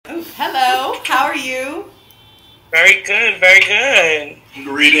Very good, very good.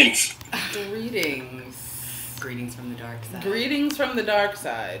 Greetings. Greetings. Greetings from the dark side. Greetings from the dark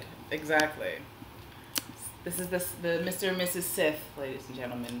side. Exactly. This is the Mr. and Mrs. Sith, ladies and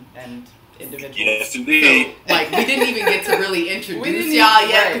gentlemen, and individuals. Yes, indeed. So, like, we didn't even get to really introduce y'all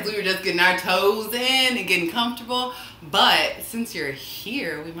yet because we were just getting our toes in and getting comfortable. But since you're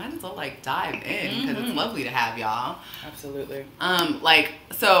here, we might as well, like, dive in because it's lovely to have y'all. Absolutely.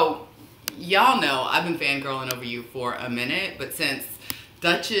 So y'all know I've been fangirling over you for a minute, but since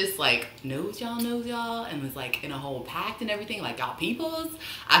Duchess, like, knows y'all, and was, like, in a whole pact and everything, like, y'all peoples,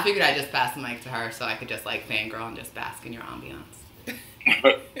 I figured I'd just pass the mic to her so I could just, like, fangirl and just bask in your ambiance.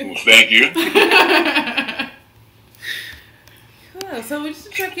 Well, thank you. Cool. So we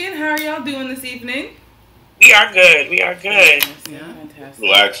just check in. How are y'all doing this evening? We are good. Yeah. Fantastic.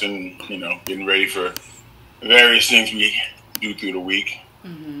 Relaxing, getting ready for various things we do through the week.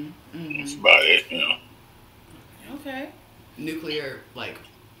 That's about it, Okay. Nuclear, like,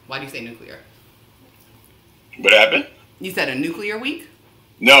 why do you say nuclear? What happened? You said a nuclear week?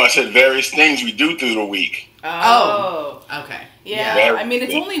 No, I said various things we do through the week. Oh. Okay. Yeah. I mean,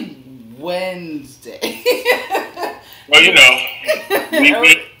 it's only Wednesday. Well,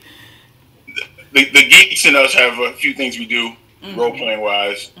 the geeks in us have a few things we do, role-playing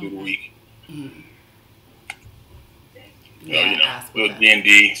wise, through the week. Little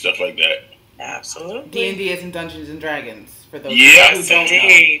D&D, stuff like that. Absolutely. D&D is in Dungeons and Dragons, for those Yes, who don't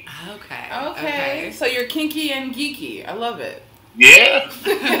indeed. know. Okay. So you're kinky and geeky. I love it. Yeah.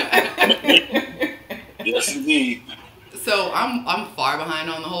 Yes, indeed. So I'm far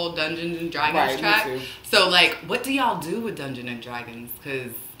behind on the whole Dungeons and Dragons track. Me too. So, like, what do y'all do with Dungeons and Dragons?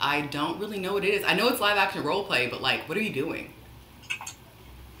 Because I don't really know what it is. I know it's live action role play, but, like, what are you doing?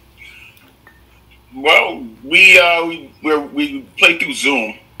 Well, we play through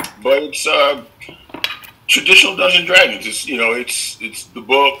Zoom, but it's traditional Dungeons and Dragons. It's the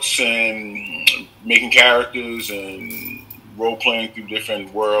books and making characters and role playing through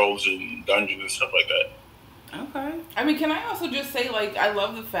different worlds and dungeons and stuff like that. Okay. I mean, can I also just say, like, I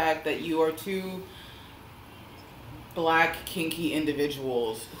love the fact that you are two black kinky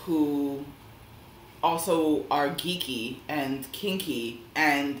individuals who also are geeky and kinky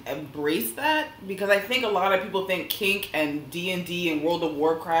and embrace that, because I think a lot of people think kink and D&D and World of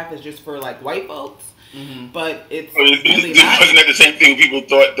Warcraft is just for, like, white folks. But it's really not. Wasn't that the same thing? People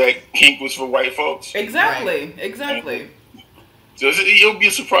thought that kink was for white folks. Exactly. Right. Exactly. So you'll be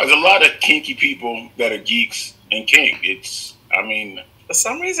surprised. A lot of kinky people that are geeks and kink. For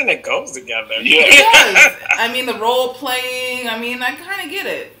some reason, it goes together. Yeah. It does. I mean, the role playing. I mean, I kind of get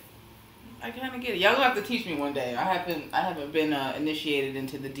it. Y'all gonna have to teach me one day. I haven't been initiated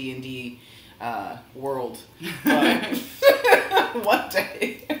into the D&D world, but one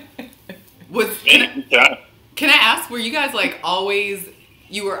day. Can I ask? Were you guys, like, always?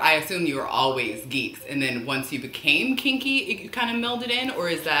 I assume you were always geeks, and then once you became kinky, it kind of melded in, or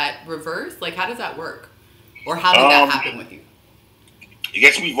is that reversed? Like, how does that work? Or how did that happen with you? I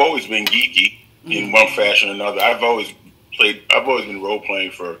guess we've always been geeky in one fashion or another. I've always been role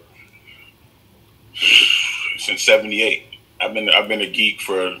playing since '78. I've been a geek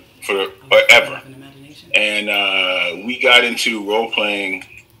for forever. And we got into role playing.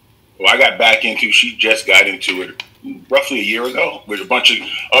 Well, I got back into. She just got into it roughly a year ago with a bunch of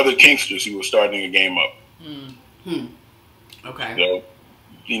other kinksters who were starting a game up. Okay. So,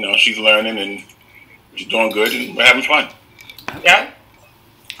 she's learning and she's doing good and we're having fun. Okay. Yeah.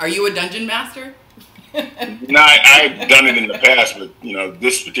 Are you a dungeon master? No, I've done it in the past, but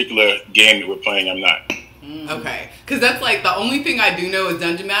this particular game that we're playing, I'm not. Okay, because that's like the only thing I do know is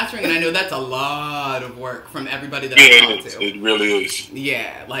dungeon mastering, and I know that's a lot of work from everybody that I talk to. It really is.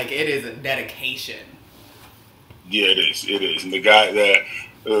 Yeah, like, it is a dedication. Yeah, it is. It is. And the guy, the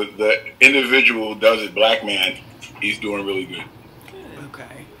individual who does it, black man, he's doing really good.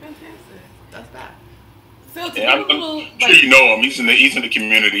 Okay. Fantastic. That's bad. So it's I'm sure you know him. He's in the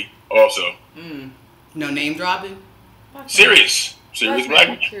community also. No name dropping? Serious black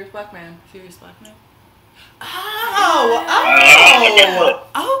man. Serious black man. Serious black man?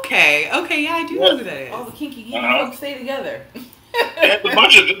 Okay, yeah, I do know who that is. All the kinky folks stay together.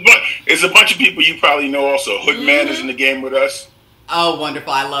 It's a bunch of people you probably know also. Hoodman is in the game with us. Oh,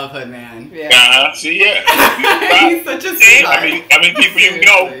 wonderful. I love Hoodman. Yeah. See, yeah. He's such a sweetheart. I mean, people you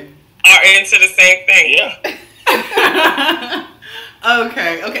know Are into the same thing. Yeah.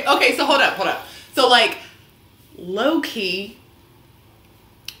 Okay, so hold up. So, like, low-key,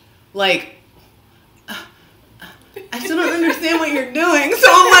 like, I still don't understand what you're doing. So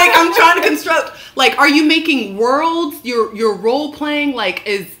I'm trying to construct, like, are you making worlds? You're role playing, like,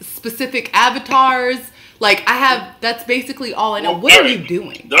 is specific avatars? Like, that's basically all I know. What are you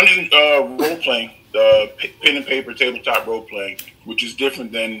doing? Dungeon role playing, pen and paper tabletop role playing, which is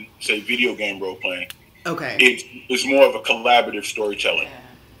different than, say, video game role playing. Okay. It's more of a collaborative storytelling.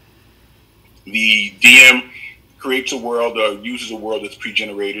 The DM creates a world, uses a world that's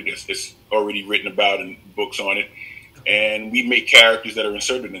pre-generated, it's already written about and books on it, and we make characters that are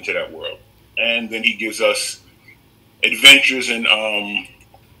inserted into that world. And then he gives us adventures and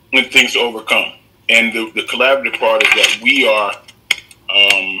things to overcome. And the collaborative part is that we are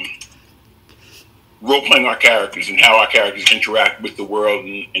role-playing our characters and how our characters interact with the world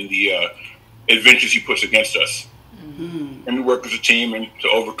and the adventures he puts against us. Mm-hmm. And we work as a team and to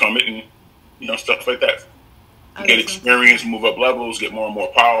overcome it and, stuff like that. Get experience, move up levels, get more and more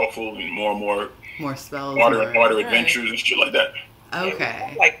powerful, and more spells, harder and harder adventures and shit like that.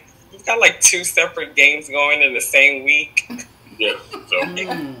 Okay. We've got 2 separate games going in the same week. Yeah. So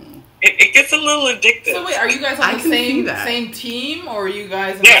it gets a little addictive. So wait, are you guys on the same team, or are you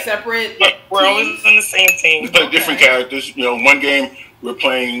guys on separate? We're always on the same team. We play different characters. One game we're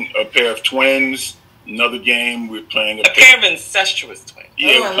playing a pair of twins. Another game we're playing a pair of incestuous twins.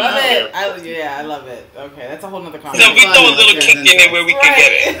 Yeah, I love it. I love it. Okay, that's a whole nother conversation. So we throw a little kink in there where we can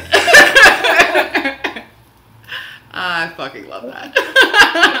get it. I fucking love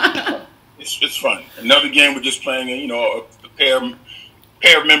that. It's fun. Another game we're just playing, a pair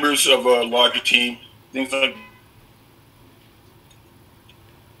of members of a larger team. Things like.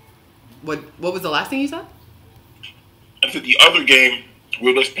 What was the last thing you said? I said the other game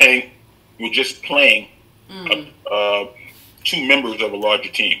we're just playing 2 members of a larger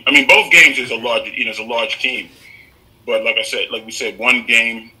team. I mean, both games is a large team. But like we said, one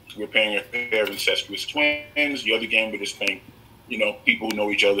game we're playing a pair of incestuous twins. The other game we're just playing, people who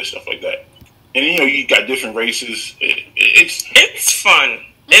know each other, stuff like that. And you got different races. It's fun.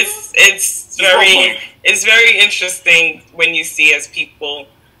 It's very interesting when you see as people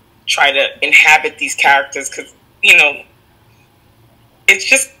try to inhabit these characters, because it's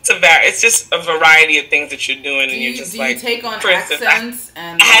just a variety of things that you're doing, and you're just do you take on for instance, accents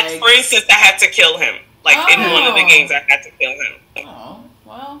and for instance, I had to kill him. In one of the games, I had to kill him. Oh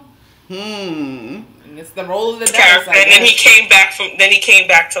well. It's the roll of the dice. And then he came back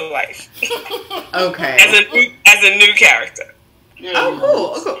to life. Okay. As a new character. Yeah,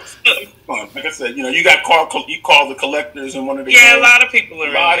 cool. Fun. Like I said, you got call the collectors in one of the games. A lot of people are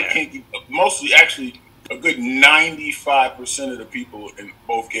in there. A lot of kinky. Mostly, actually, a good 95% of the people in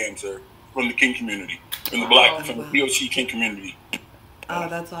both games are from the kink community, from the POC Kink community. Oh,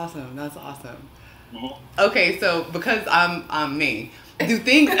 that's awesome. That's awesome. Mm-hmm. Okay, so because I'm me, do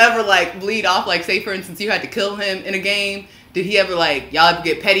things ever bleed off? Say for instance, you had to kill him in a game. Did he ever y'all ever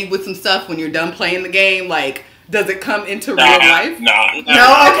get petty with some stuff when you're done playing the game? Does it come into real life? No. Okay.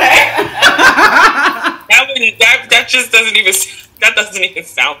 that just doesn't even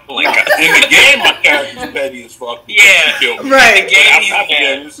sound like us. In the game, my character's petty as fuck. Yeah. Right. In the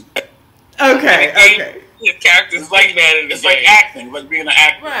game, he's mad. Okay. His character's man in the It's game. like acting, like being an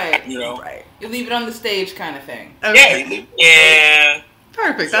actor. Right. Right. You leave it on the stage kind of thing. Okay. Yeah.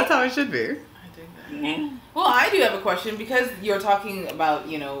 Perfect. That's how it should be. I dig that. Mm-hmm. Well, I do have a question, because you're talking about,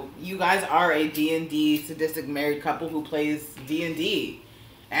 you guys are a D&D sadistic married couple who plays D&D.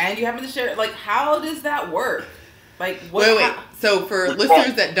 And you happen to share, how does that work? Wait. So for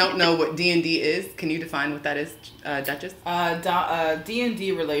listeners that don't know what D&D is, can you define what that is, Duchess?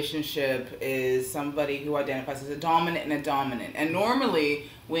 D&D relationship is somebody who identifies as a dominant and a dominant. And normally,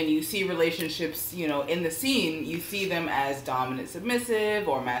 when you see relationships, in the scene, you see them as dominant submissive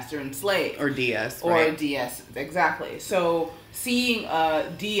or master and slave. Or DS, Or right? DS, exactly. So seeing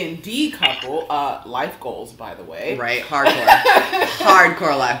a D&D couple, life goals, by the way. Right,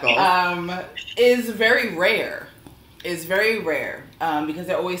 hardcore life goals. Is very rare. Because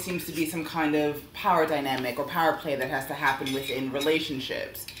there always seems to be some kind of power dynamic or power play that has to happen within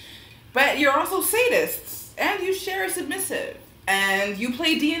relationships. But you're also sadists, and you share a submissive, and you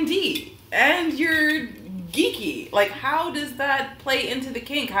play D&D, and you're geeky. How does that play into the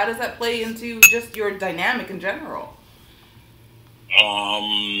kink? How does that play into just your dynamic in general?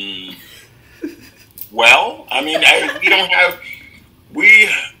 Well, I mean, we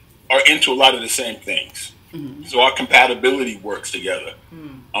are into a lot of the same things. Mm-hmm. So our compatibility works together.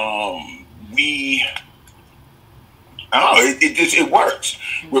 It works.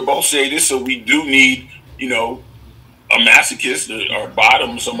 We're both sadists, so we do need, a masochist or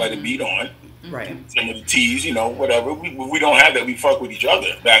bottom, somebody to beat on. Right. Some of the T's, whatever. We don't have that. We fuck with each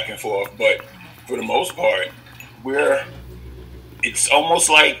other back and forth, but for the most part, it's almost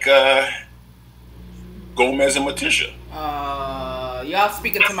like Gomez and Morticia. Y'all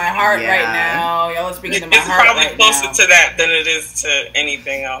speaking to my heart right now. Y'all are speaking to my heart right now. It's probably closer to that than it is to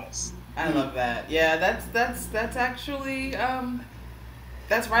anything else. I love that. Yeah, that's actually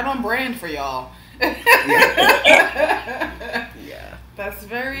that's right on brand for y'all. Yeah. That's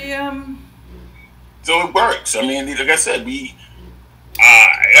very So it works. I mean, like I said,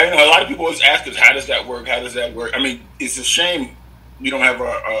 I know a lot of people always ask us, how does that work? How does that work? I mean, it's a shame we don't have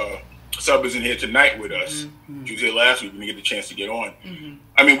our sub is in here tonight with us. Mm-hmm. She was here last week. We didn't get the chance to get on. Mm-hmm.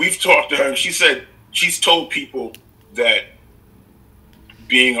 I mean, we've talked to her, and she said she's told people that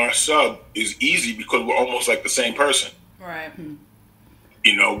being our sub is easy because we're almost like the same person. right.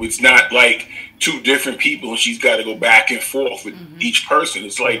 You know, it's not like two different people, and she's got to go back and forth with each person.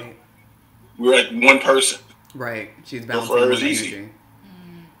 It's like we're like one person. Right. She's So balancing for her, one it's easy. energy.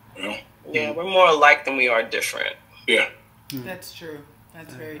 You know? Yeah, we're more alike than we are different. Yeah. That's true.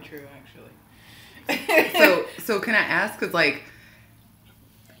 That's very true, actually. So can I ask, because like,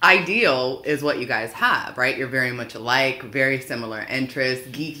 ideal is what you guys have, right? You're very much alike, very similar interests,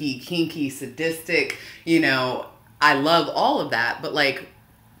 geeky, kinky, sadistic, you know, I love all of that, but like,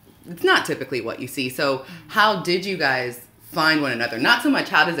 it's not typically what you see. So how did you guys find one another? Not so much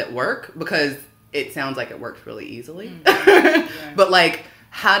how does it work, because it sounds like it works really easily, but like,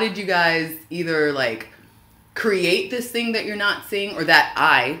 how did you guys either like create this thing that you're not seeing, or that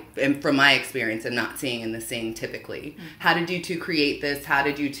I, and from my experience, am not seeing in the scene typically? How did you two create this? How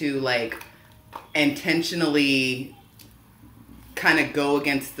did you two like intentionally kind of go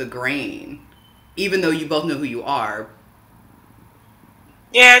against the grain, even though you both know who you are?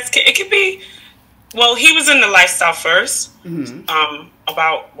 Yeah, it could be. Well, he was in the lifestyle first.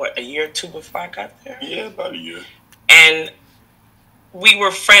 About what, a year or two before I got there. Yeah, about a year. And we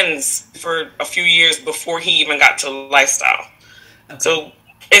were friends for a few years before he even got to lifestyle. Okay. So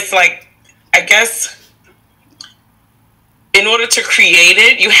it's like, I guess, in order to create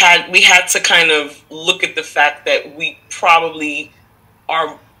it, we had to kind of look at the fact that we probably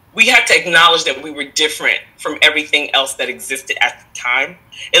are. We had to acknowledge that we were different from everything else that existed at the time,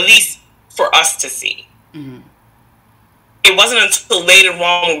 at least for us to see. It wasn't until later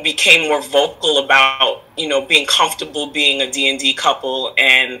on when we became more vocal about, you know, being comfortable being a D&D couple,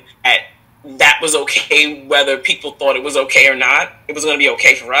 and that was okay whether people thought it was okay or not. It was going to be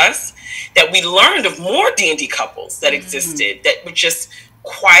okay for us, that we learned of more D&D couples that existed that were just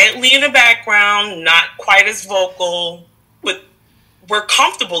quietly in the background, not quite as vocal, but were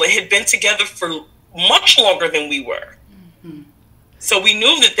comfortable and had been together for much longer than we were. So we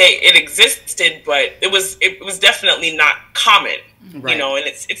knew that it existed, but it was definitely not common, you know, and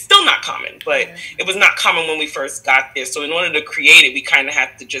it's still not common, but it was not common when we first got there. So in order to create it, we kind of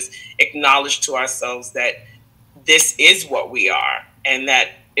had to just acknowledge to ourselves that this is what we are, and that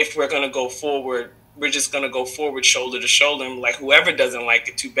if we're going to go forward, we're just going to go forward shoulder to shoulder, and like, whoever doesn't like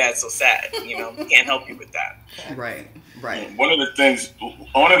it, too bad, so sad, you know, we can't help you with that. Right. One of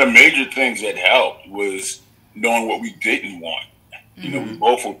the major things that helped was knowing what we didn't want. You know, we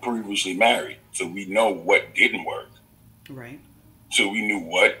both were previously married, so we know what didn't work. Right. So we knew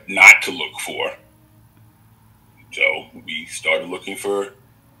what not to look for. So we started looking for,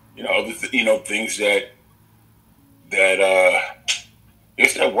 you know, things that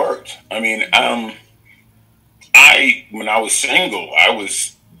worked. I mean, when I was single, I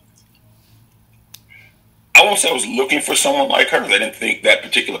won't say I was looking for someone like her, because I didn't think that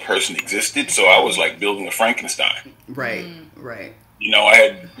particular person existed. So I was like building a Frankenstein. Right. You know, I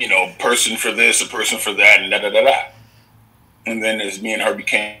had, you know, person for this, a person for that, and da-da-da-da. And then as me and her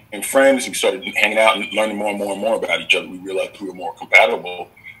became friends, we started hanging out and learning more and more and more about each other, we realized we were more compatible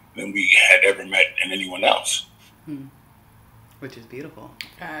than we had ever met in anyone else. Which is beautiful.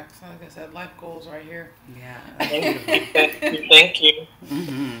 Facts. Like I said, life goals right here. Yeah. Thank you.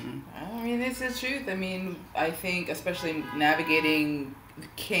 I mean, it's the truth. I mean, I think especially navigating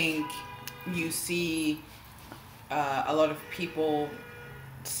kink, you see a lot of people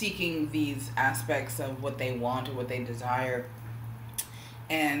seeking these aspects of what they want or what they desire.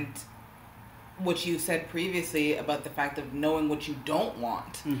 And what you said previously about the fact of knowing what you don't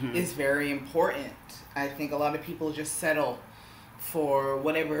want is very important. I think a lot of people just settle for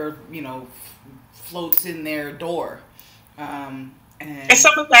whatever, you know, floats in their door. And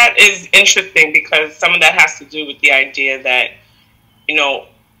some of that is interesting, because some of that has to do with the idea that, you know,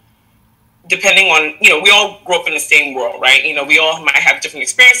 depending on, you know, we all grew up in the same world, right? You know, we all might have different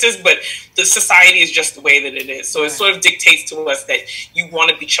experiences, but the society is just the way that it is. So it sort of dictates to us that you want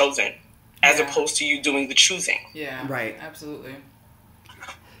to be chosen as opposed to you doing the choosing. Yeah, right. Absolutely.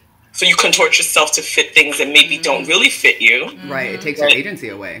 So you contort yourself to fit things that maybe don't really fit you. Right. It takes your agency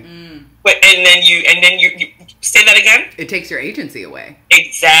away. But and then you Say that again? It takes your agency away.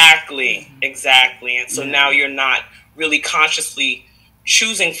 Exactly. And so now you're not really consciously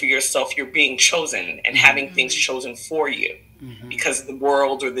choosing for yourself. You're being chosen and having things chosen for you because the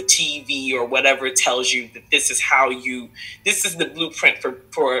world or the TV or whatever tells you that this is the blueprint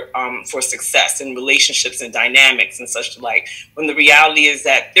for success in relationships and dynamics and such like, when the reality is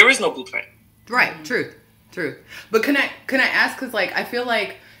that there is no blueprint. Right. Truth. But can I ask, because like I feel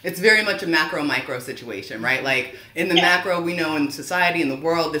like it's very much a macro micro situation, right? Like in the macro, we know in society, in the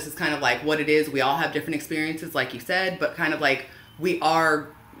world, this is kind of like what it is. We all have different experiences, like you said, but kind of like we are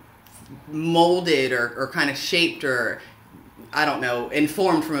molded or kind of shaped or, I don't know,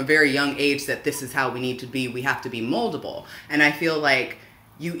 informed from a very young age that this is how we need to be. We have to be moldable. And I feel like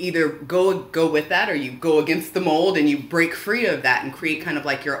you either go with that or you go against the mold and you break free of that and create kind of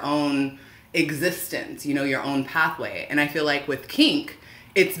like your own existence, you know, your own pathway. And I feel like with kink,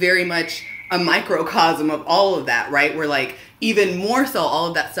 it's very much a microcosm of all of that, right? Where like even more so, all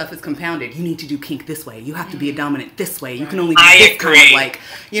of that stuff is compounded. You need to do kink this way. You have to be a dominant this way. You can only do this kind of like,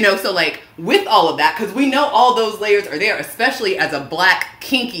 you know, so like with all of that, because we know all those layers are there, especially as a black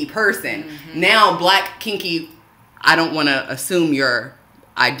kinky person. Now black kinky, I don't want to assume your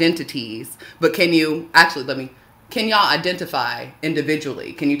identities, but can you actually, can y'all identify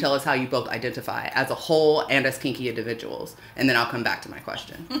individually? Can you tell us how you both identify as a whole and as kinky individuals? And then I'll come back to my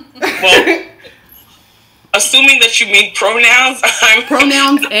question. Well, assuming that you mean pronouns.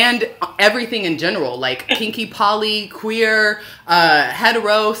 Pronouns and everything in general, like kinky, poly, queer,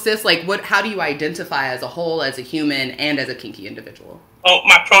 hetero, cis, like how do you identify as a whole, as a human, and as a kinky individual? Oh,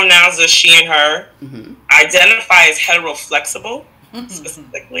 my pronouns are she and her. I identify as hetero flexible,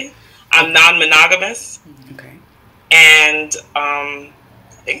 specifically. I'm non-monogamous. Okay. And I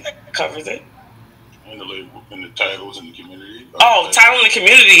think that covers it. And the label and the titles in the community. Title in the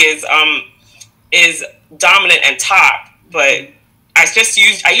community is dominant and top, but I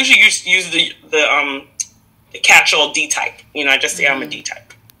usually use the catch-all D type. You know, I just say I'm a D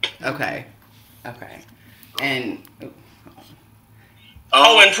type. Okay. And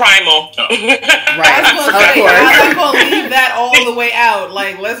and primal. Right. I'm going to leave that all the way out.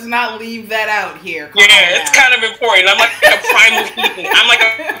 Like, let's not leave that out here. It's kind of important. I'm like a primal heathen. I'm like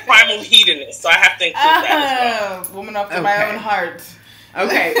a primal hedonist, so I have to include that as well. Woman after my own heart.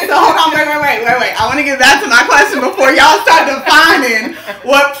 Okay, so hold on, wait. I want to get back to my question before y'all start defining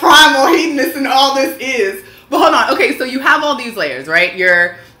what primal hedonist and all this is. But hold on. Okay, so you have all these layers, right?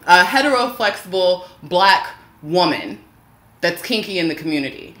 You're a hetero, flexible, black woman that's kinky in the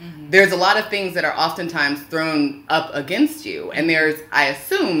community. There's a lot of things that are oftentimes thrown up against you. And there's, I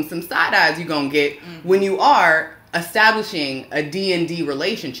assume, some side eyes you're going to get when you are establishing a D&D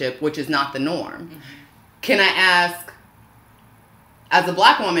relationship, which is not the norm. Can I ask, as a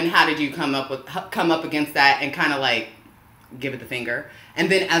black woman, how did you come up against that and kind of like give it the finger?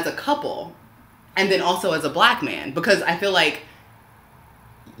 And then as a couple, and then also as a black man, because I feel like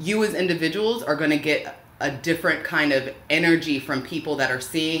you as individuals are going to get a different kind of energy from people that are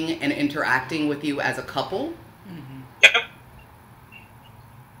seeing and interacting with you as a couple. Yep.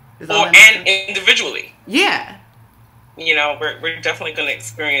 And individually. Yeah. You know, we're definitely going to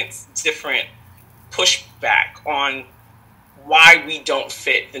experience different pushback on why we don't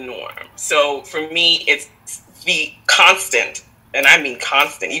fit the norm. So for me, it's the constant, and I mean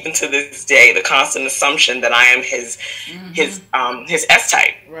constant, even to this day, the constant assumption that I am his S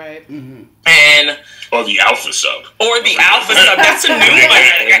type. Right. And or the alpha sub. Or the alpha sub. That's a new one.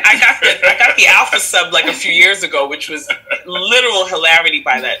 I got the alpha sub like a few years ago, which was literal hilarity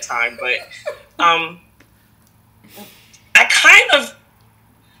by that time. But I kind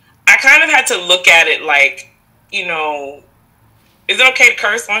of had to look at it like, you know, is it okay to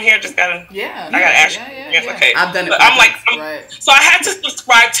curse on here? Just gotta. Yeah. I gotta ask you. Yes, okay. I've done it. I'm like, so I had to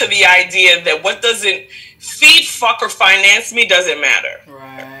subscribe to the idea that what doesn't feed, fuck, or finance me doesn't matter.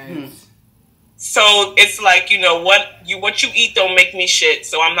 Right. So it's like, you know, what you eat don't make me shit.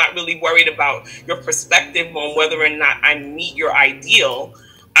 So I'm not really worried about your perspective on whether or not I meet your ideal.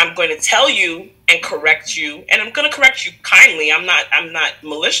 I'm going to tell you and correct you, and I'm going to correct you kindly. I'm not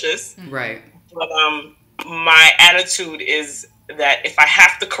malicious. Right. But my attitude is that if I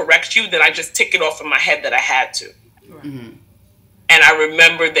have to correct you, then I just tick it off in my head that I had to. Right. And I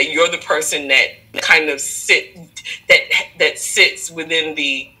remember that you're the person that kind of sits within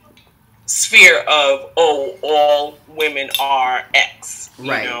the sphere of, oh, all women are X, you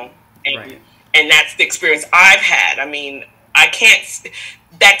know? And that's the experience I've had. I mean,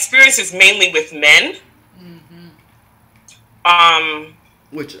 that experience is mainly with men.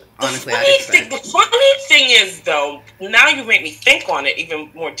 Which, honestly, the funny thing is, though, now you make me think on it even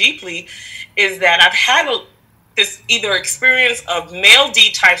more deeply, is that I've had this either experience of male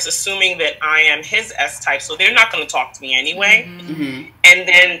D types assuming that I am his S type, so they're not going to talk to me anyway. Mm-hmm. And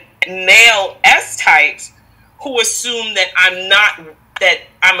then male S types who assume that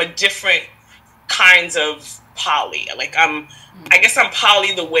I'm a different kinds of poly. Like I guess I'm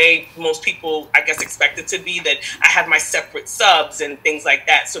poly the way most people, I guess, expect it to be, that I have my separate subs and things like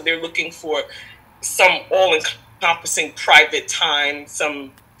that. So they're looking for some all-encompassing private time,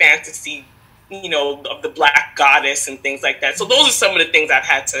 some fantasy, of the black goddess and things like that. So those are some of the things I've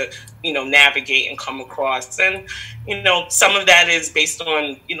had to, navigate and come across. And, some of that is based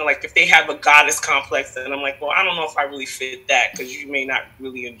on, like if they have a goddess complex, and I'm like, well, I don't know if I really fit that, because you may not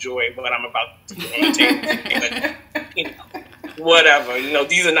really enjoy what I'm about to do on the table. But, whatever,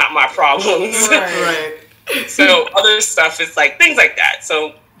 these are not my problems. Right. So other stuff is like things like that.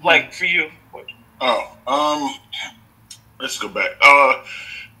 So like for you. Let's go back.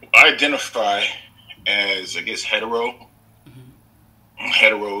 I identify as, I guess, hetero.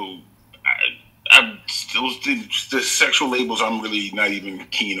 Hetero. The sexual labels I'm really not even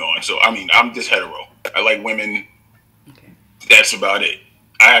keen on. So I'm just hetero. I like women. Okay. That's about it.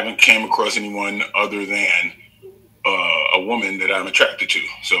 I haven't came across anyone other than a woman that I'm attracted to.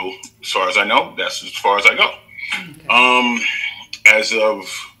 So as far as I know, that's as far as I go. Okay. As of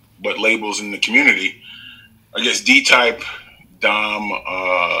what labels in the community, I guess D-type, Domme,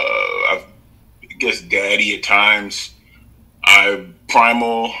 I guess daddy at times,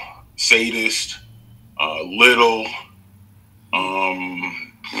 primal, sadist, little,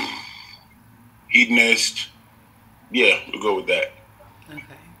 hedonist. Yeah, we'll go with that. Okay.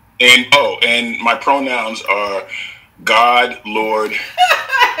 And my pronouns are God, Lord,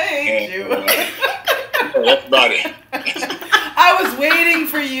 and that's about it. I was waiting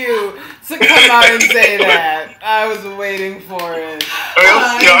for you to come out and say that. I was waiting for it.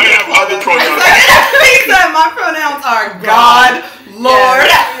 I have other pronouns. He said my pronouns are God, Lord.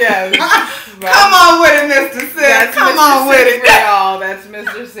 Yes. Come on with it, Mr. Sith. Come on with it, y'all. That's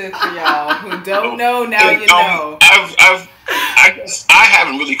Mr. Sith for y'all who don't know. Now you know. I guess I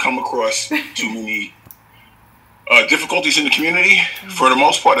haven't really come across too many difficulties in the community. For the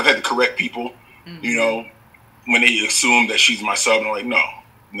most part, I've had to correct people. When they assume that she's my sub, and I'm like,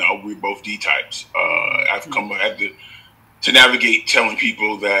 no, we're both D types. I've had to navigate telling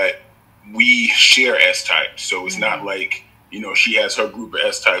people that we share S types. So it's not like, she has her group of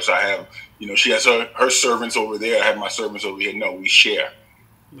S types. I have, she has her servants over there. I have my servants over here. No, we share.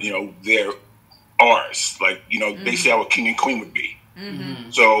 They're ours. Like, basically how a king and queen would be.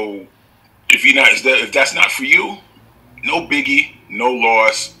 So if that's not for you, no biggie, no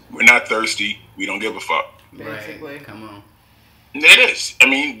loss. We're not thirsty. We don't give a fuck. Basically. Right. Come on. It is.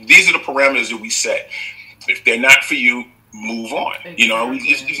 These are the parameters that we set. If they're not for you, move on. Exactly.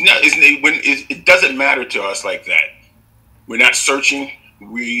 It doesn't matter to us like that. We're not searching.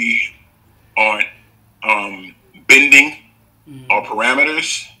 We aren't bending our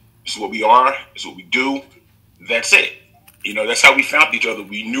parameters. This is what we are. This is what we do. That's it. That's how we found each other.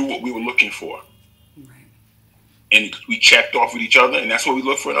 We knew what we were looking for. And we checked off with each other, and that's what we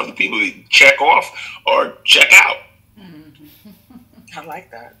look for in other people. They check off or check out. I like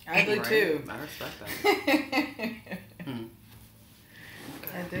that. I do too. I respect that.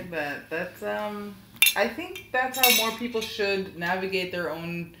 I dig that. That's I think that's how more people should navigate their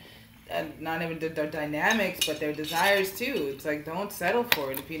own, not even their dynamics, but their desires too. It's like, don't settle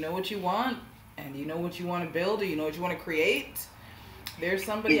for it. If you know what you want, and you know what you want to build, or you know what you want to create, there's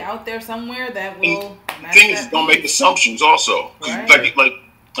somebody out there somewhere that will. Things don't make assumptions also. Right.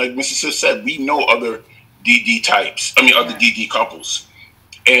 Like Mr. Sith said, we know other DD types. Other DD couples.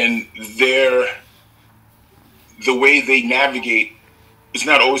 And the way they navigate is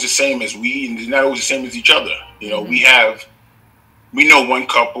not always the same as we, and it's not always the same as each other. We know one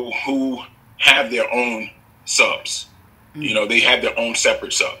couple who have their own subs. They have their own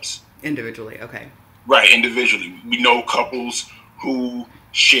separate subs. Individually, okay. Right, individually. We know couples who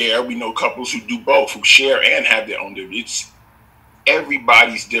share. We know couples who do both, who share and have their own. It's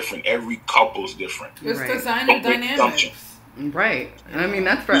everybody's different. Every couple's different. It's designer dynamics. Right. And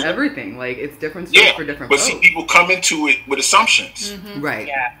that's for everything. Like, it's different stuff for different folks. But see, people come into it with assumptions. Right.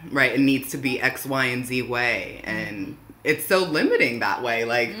 Yeah. Right. It needs to be X, Y, and Z way. And it's so limiting that way.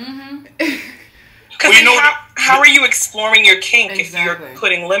 Like, because how are you exploring your kink if you're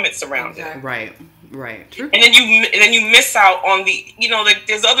putting limits around it? Right. Right. True. And then you miss out on the, like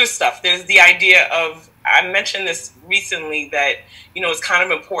there's other stuff. There's the idea of, I mentioned this recently, that, it's kind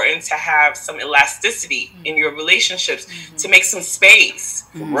of important to have some elasticity in your relationships to make some space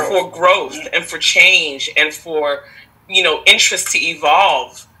for growth and for change and for, interest to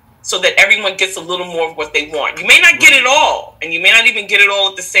evolve. so that everyone gets a little more of what they want. You may not get it all, and you may not even get it all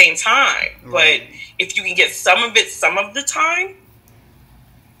at the same time. But if you can get some of it some of the time,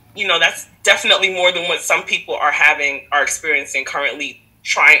 you know, that's definitely more than what some people are experiencing currently,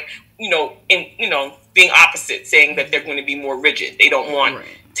 trying, being opposite, saying that they're going to be more rigid. They don't want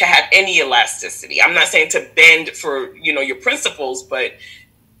to have any elasticity. I'm not saying to bend for, your principles, but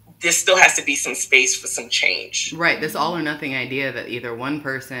there still has to be some space for some change. Right. This all or nothing idea that either one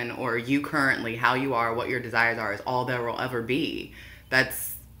person or you currently, how you are, what your desires are, is all there will ever be.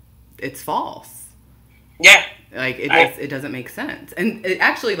 It's false. Yeah. Like, it doesn't make sense. And it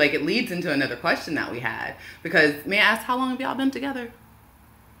actually, like, it leads into another question that we had. Because, may I ask, how long have y'all been together?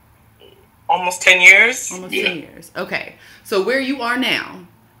 Almost 10 years. Almost 10 years. Okay. So where you are now,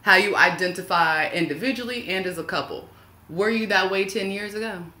 how you identify individually and as a couple, were you that way 10 years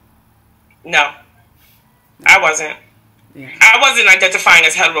ago? No, I wasn't. Yeah. I wasn't identifying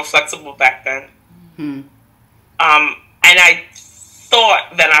as hetero-flexible back then. And I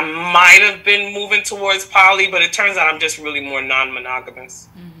thought that I might have been moving towards poly, but it turns out I'm just really more non-monogamous.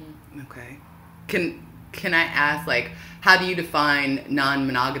 Okay. Can I ask, like, how do you define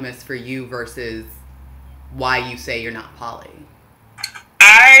non-monogamous for you versus why you say you're not poly?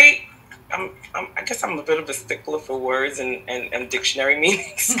 I guess I'm a bit of a stickler for words and dictionary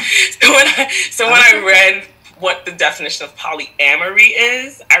meanings. so when I read what the definition of polyamory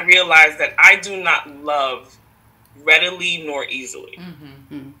is, I realized that I do not love readily nor easily.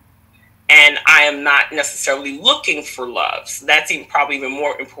 And I am not necessarily looking for love. So that's probably even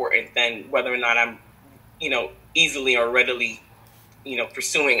more important than whether or not I'm, easily or readily,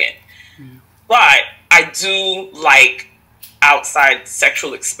 pursuing it. But I do like outside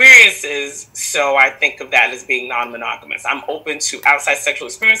sexual experiences, so I think of that as being non-monogamous. I'm open to outside sexual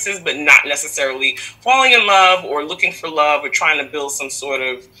experiences, but not necessarily falling in love or looking for love or trying to build some sort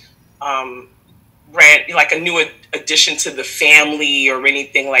of brand, like a new addition to the family or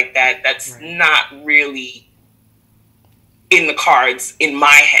anything like that. That's not really in the cards in my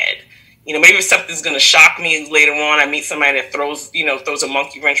head. Maybe if something's going to shock me later on, I meet somebody that throws a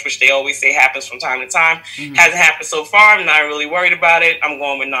monkey wrench, which they always say happens from time to time. Hasn't happened so far. I'm not really worried about it. I'm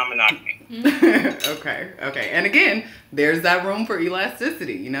going with non-monogamy. Okay. And again, there's that room for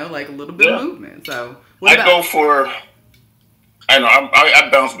elasticity, like a little bit of movement. So I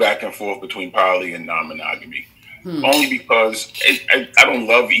bounce back and forth between poly and non-monogamy. Only because I don't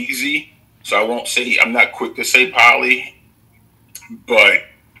love easy, so I'm not quick to say poly, but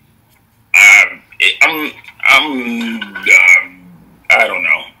I don't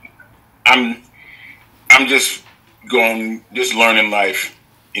know. I'm just learning life.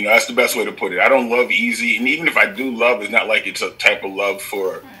 That's the best way to put it. I don't love easy, and even if I do love, it's not like it's a type of love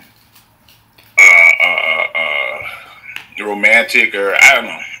for romantic or I don't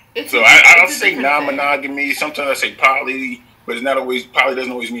know. I'll say non-monogamy. Sometimes I say poly, but it's not always poly.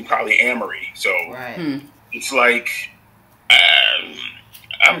 Doesn't always mean polyamory. So it's like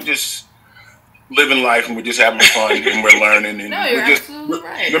I'm just living life, and we're just having fun, and we're learning, and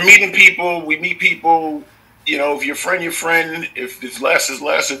we're meeting people. We meet people. If you're friend, you're friend. If it's less, it's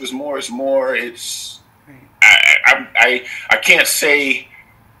less. If it's more, it's more. It's I can't say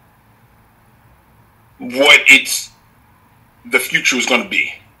what the future is going to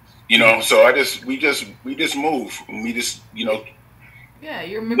be. So we just move, and we just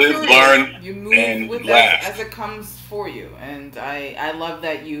you're mature. Live, learn, you move and with laugh as it comes for you, and I love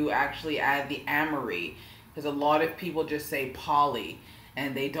that you actually add the amory, because a lot of people just say poly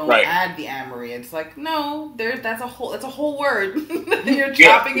and they don't add the amory. It's like, no, that's a whole word. You're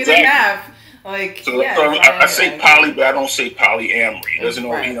chopping it in half. Like, so I say poly, but I don't say polyamory. It doesn't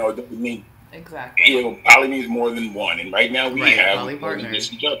it doesn't mean exactly. Poly means more than one, and right now we have more than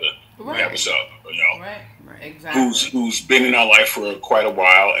just each other. We have a sub, exactly. Who's been in our life for quite a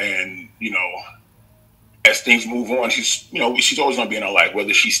while, and as things move on, she's always going to be in our life,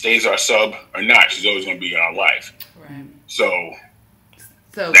 whether she stays our sub or not. She's always going to be in our life. Right. So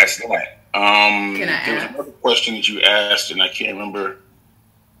that's that. There was another question that you asked, and I can't remember.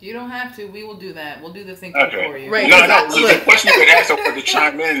 You don't have to. We will do that. We'll do the thinking for you. Right. No. The question you had asked, I wanted to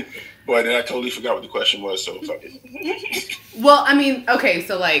chime in, but then I totally forgot what the question was. So fuck it. Well, I mean, okay,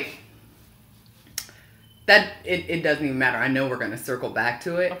 so like that it doesn't even matter. I know we're going to circle back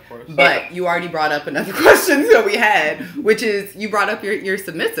to it, of course. But you already brought up another question that we had, which is you brought up your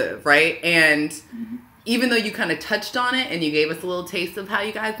submissive, right? And even though you kind of touched on it and you gave us a little taste of how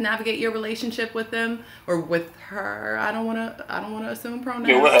you guys navigate your relationship with them or with her, I don't want to assume pronouns.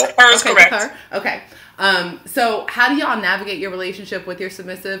 Yeah, with her. Her is correct. With her. Okay. So how do y'all navigate your relationship with your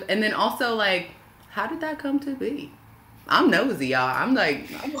submissive, and then also like how did that come to be? I'm nosy, y'all. I'm like,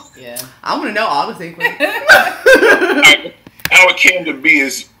 Yeah. I want to know all the secrets. How it came to be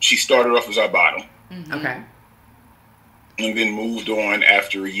is she started off as our bottom. Mm-hmm. Okay. And then moved on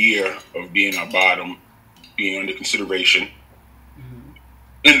after a year of being our bottom, being under consideration. Mm-hmm.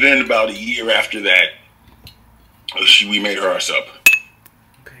 And then about a year after that, we made her our sub.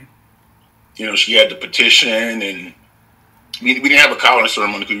 Okay. You know, she had the petition, and we didn't have a collar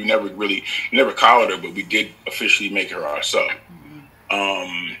ceremony because we never collared her, but we did officially make her our sub.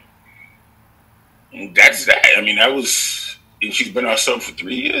 Mm-hmm. And that's that. I mean, that was, and she's been our sub for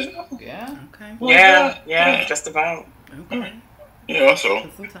 3 years now. Yeah. Okay. Well, yeah, just about. Okay. You know, so.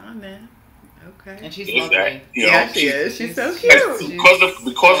 That's some time, man. Okay. And she's lovely. You know, yeah, she is. She's so cute.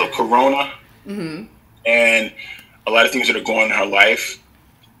 Because of Corona, mm-hmm. and a lot of things that are going on in her life,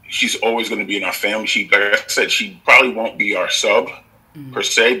 she's always going to be in our family. She, like I said, she probably won't be our sub per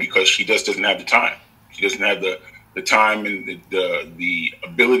se because she just doesn't have the time. She doesn't have the time and the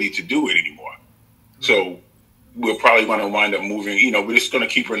ability to do it anymore. So we're probably going to wind up moving. You know, we're just going to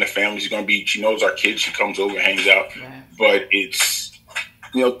keep her in the family. She knows our kids. She comes over, hangs out. Right. But it's,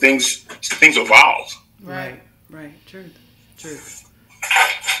 you know, things evolve. Right. Truth.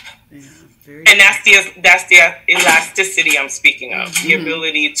 Yeah. And that's the elasticity I'm speaking of. Mm-hmm. The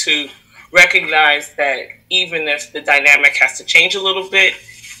ability to recognize that even if the dynamic has to change a little bit,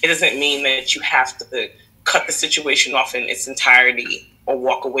 it doesn't mean that you have to cut the situation off in its entirety or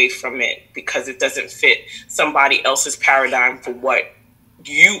walk away from it because it doesn't fit somebody else's paradigm for what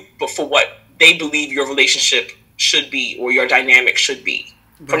they believe your relationship should be or your dynamic should be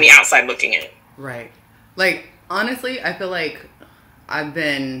from the outside looking in. Right. Like, honestly, I feel like I've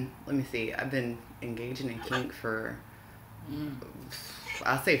been engaging in kink for,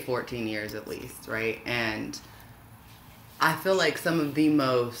 I'll say 14 years at least, right? And I feel like some of the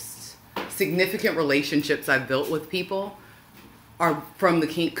most significant relationships I've built with people are from the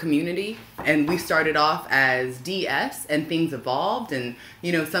kink community. And we started off as DS and things evolved. And,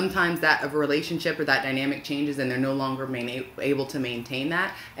 you know, sometimes that of a relationship or that dynamic changes and they're no longer able to maintain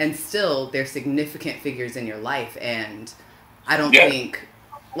that. And still, they're significant figures in your life. And I don't think,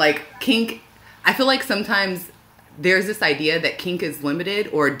 like, kink, I feel like sometimes there's this idea that kink is limited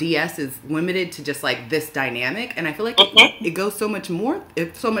or DS is limited to just, like, this dynamic. And I feel like it goes so much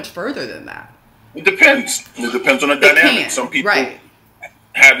further than that. It depends. It depends on the dynamic. Some people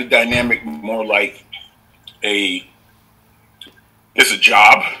have the dynamic more like it's a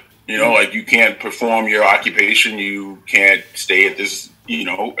job. You know, like you can't perform your occupation. You can't stay at this, you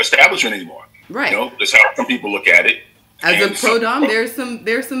know, establishment anymore. Right. You know, that's how some people look at it. As a pro dom, there's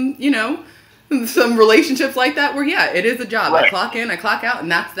some, you know, some relationships like that where, yeah, it is a job. Right. I clock in, I clock out, and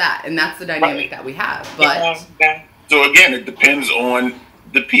that's that. And that's the dynamic that we have. But so again, it depends on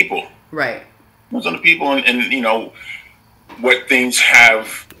the people. Right. Depends on the people and you know, what things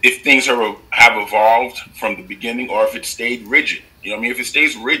have, if things have evolved from the beginning or if it stayed rigid. You know what I mean? If it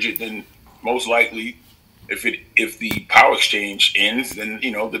stays rigid, then most likely if the power exchange ends, then,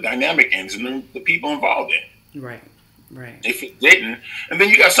 you know, the dynamic ends and then the people involved in. Right. If it didn't, and then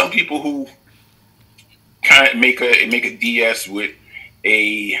you got some people who kind of make a DS with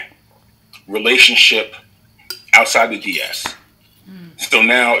a relationship outside the DS. So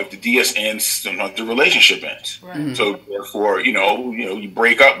now, if the DS ends, sometimes the relationship ends. Right. Mm-hmm. So therefore, you know, you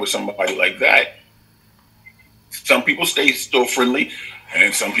break up with somebody like that. Some people stay still friendly,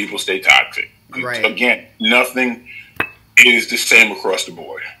 and some people stay toxic. Right. Again, nothing is the same across the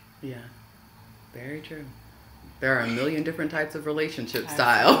board. Yeah, very true. There are a million different types of relationship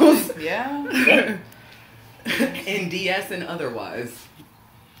styles. Yeah. In DS and otherwise.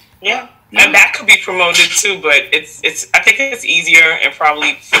 Yeah. And that could be promoted too, but it's I think it's easier and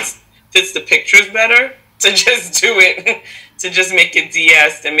probably fits the pictures better to just do it, to just make it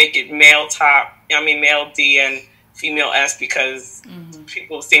DS and make it male D and female S because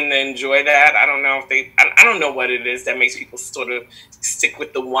people seem to enjoy that. I don't know if I don't know what it is that makes people sort of stick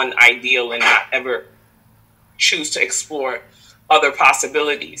with the one ideal and not ever choose to explore other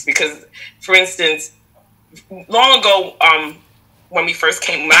possibilities. Because, for instance, long ago, when I first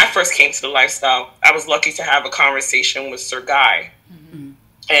came to the lifestyle, I was lucky to have a conversation with Sir Guy. Mm-hmm.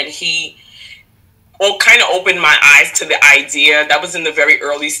 And he kind of opened my eyes to the idea. That was in the very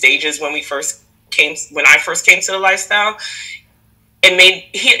early stages when I first came to the lifestyle.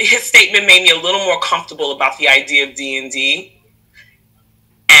 His statement made me a little more comfortable about the idea of D&D.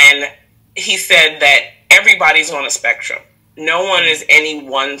 And he said that everybody's on a spectrum. No one is any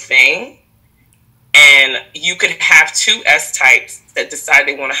one thing. And you could have two S types that decide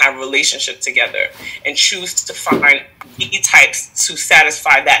they want to have a relationship together and choose to find B types to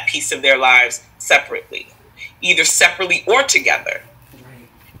satisfy that piece of their lives separately. either separately or together. Right.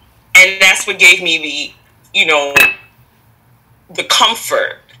 And that's what gave me the, you know, the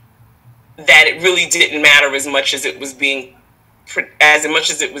comfort that it really didn't matter as much as it was being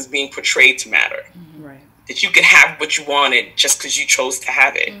portrayed to matter. Right. That you could have what you wanted just because you chose to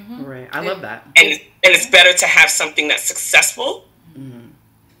have it. Right. I love that. And it's better to have something that's successful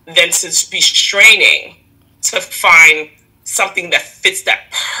than to be straining to find something that fits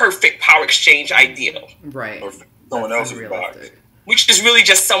that perfect power exchange ideal. Right. Or someone else's box. Which is really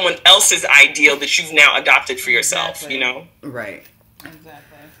just someone else's ideal that you've now adopted for yourself, Exactly. you know? Right.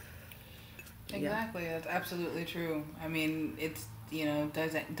 Exactly. That's absolutely true. I mean, it's, you know,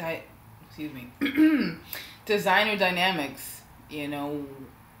 designer dynamics, you know,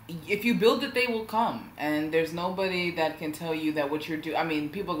 if you build it, they will come. And there's nobody that can tell you that what you're doing, I mean,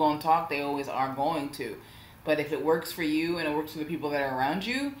 people go and talk, they always are going to. But if it works for you and it works for the people that are around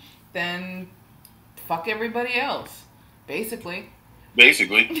you, then fuck everybody else, basically.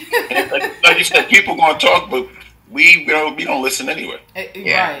 Basically. like you said, people going to talk, but we don't listen anyway.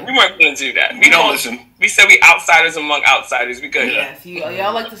 Right. We weren't going to do that. We don't listen. We said we outsiders among outsiders. We good. Yes,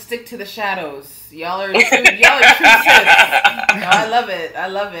 y'all like to stick to the shadows. Y'all are true Sith. No, I love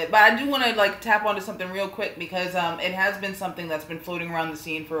it. But I do want to like tap onto something real quick because it has been something that's been floating around the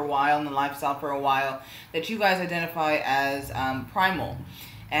scene for a while and the lifestyle for a while that you guys identify as primal.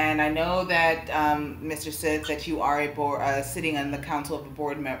 And I know that Mr. Sith, that you are sitting on the council of a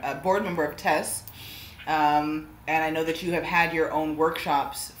board member of TES. And I know that you have had your own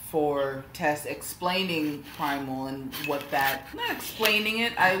workshops for TES explaining primal and what that, not explaining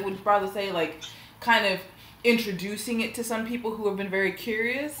it, I would rather say like kind of introducing it to some people who have been very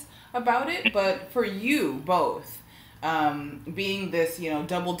curious about it. But for you both, being this, you know,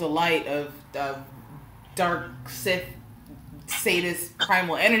 double delight of dark Sith, sadist,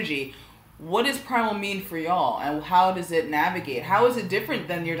 primal energy, what does primal mean for y'all, and how does it navigate? How is it different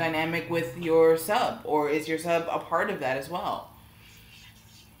than your dynamic with your sub, or is your sub a part of that as well?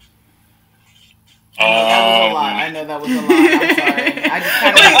 I know that was a lot. I'm sorry. I just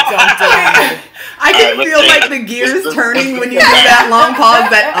kind of dumped it on you. I can feel like the gears turning when you do that long pause.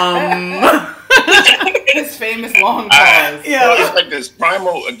 His famous long pause. Well, it's like this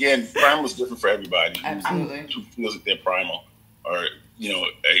primal is different for everybody. Absolutely. Who feels that they're primal, or you know,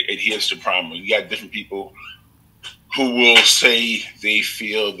 adheres to primal. You got different people who will say they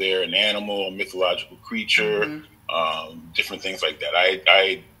feel they're an animal, a mythological creature, different things like that.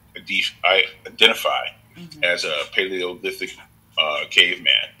 I identify as a Paleolithic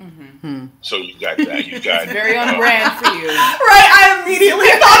caveman. So you got that. You got it's very on brand for you. Right, I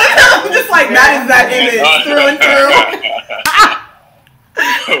immediately thought of him. Just like that is that image through and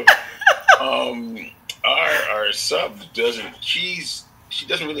through. Our sub doesn't. She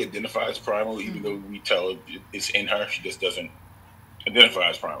doesn't really identify as primal, even though we tell her it's in her. She just doesn't identify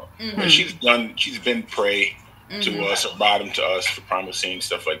as primal. But she's been prey to us or bottom to us for primal scenes,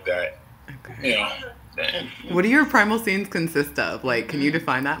 stuff like that. Okay. You know. What do your primal scenes consist of? Like, can you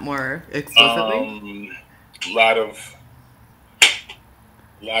define that more explicitly? A lot of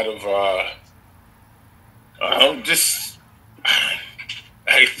just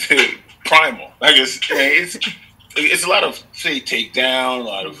primal. I guess it's a lot of takedown, a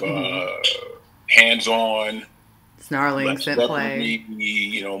lot of hands-on, snarling, scent play. Maybe,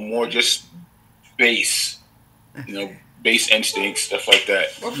 you know, more just base, you know, base instincts, stuff like that.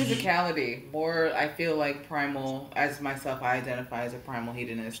 Or physicality. More, I feel like primal, as myself, I identify as a primal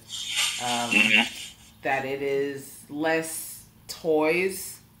hedonist. That it is less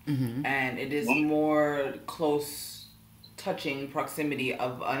toys and it is more close touching proximity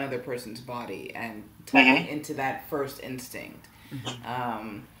of another person's body and tapping into that first instinct.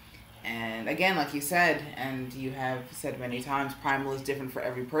 And again, like you said, and you have said many times, primal is different for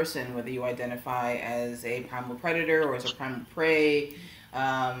every person, whether you identify as a primal predator or as a primal prey.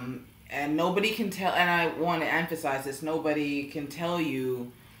 And nobody can tell, and I want to emphasize this, nobody can tell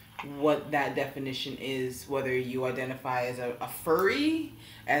you what that definition is, whether you identify as a furry,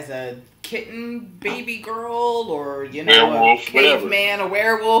 as a kitten baby girl, or, you know, werewolf, a caveman, a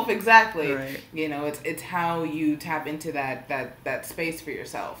werewolf, exactly. Right. You know, it's how you tap into that space for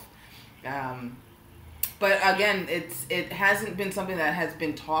yourself. But again, it hasn't been something that has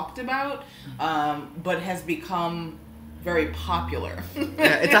been talked about, but has become very popular.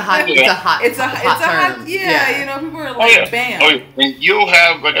 It's a hot term. Yeah, you know, people are like, bam. Oh, yeah. And you'll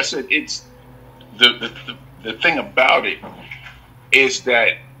have, like I said, it's the thing about it is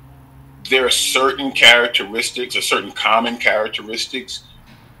that there are certain characteristics or certain common characteristics,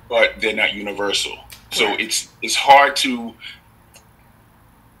 but they're not universal. So it's hard to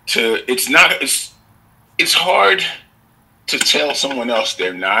it's it's hard to tell someone else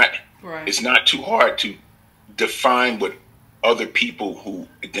they're not. Right. It's not too hard to define what other people who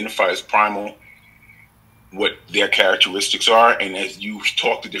identify as primal, what their characteristics are. And as you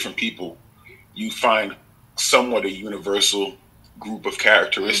talk to different people, you find somewhat a universal group of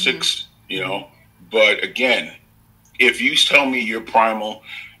characteristics, you know. But again, if you tell me you're primal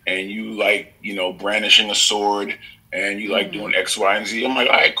and you like, you know, brandishing a sword and you like doing X, Y, and Z, I'm like,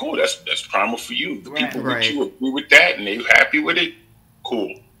 all right, cool. That's primal for you. The people with you agree with that and they're happy with it.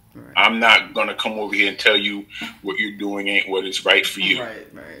 Cool. Right. I'm not gonna come over here and tell you what you're doing ain't what is right for you. Right.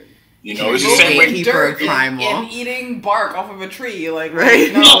 You know, it's the same way dirt and eating bark off of a tree, like no,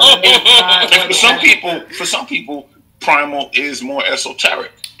 for some people, primal is more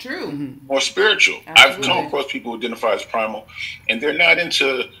esoteric. True. More spiritual. Absolutely. I've come across people who identify as primal, and they're not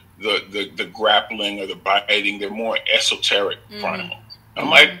into the grappling or the biting. They're more esoteric primal. I'm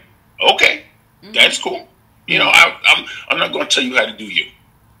like, okay, that's cool. You know, I'm not going to tell you how to do you.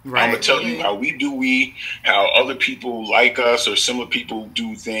 Right. I'm going to tell you how we do how other people like us or similar people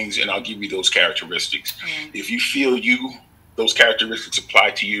do things, and I'll give you those characteristics. If you feel those characteristics apply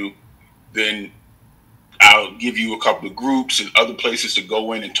to you, then I'll give you a couple of groups and other places to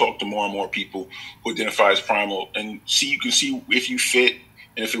go in and talk to more and more people who identify as primal, and you can see if you fit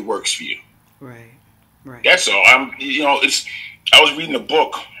and if it works for you. Right. That's all. I was reading a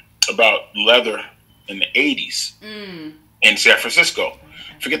book about leather in the 80s in San Francisco.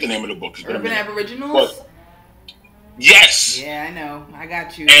 Forget the name of the book. Urban Aboriginals? But, yes. Yeah, I know. I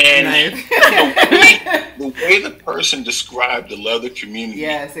got you. And the way the person described the leather community.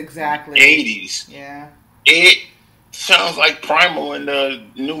 Yes, exactly. 80s. Yeah. It sounds like primal in the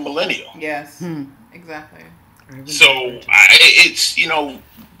new millennium. Yes, exactly. So it's, you know,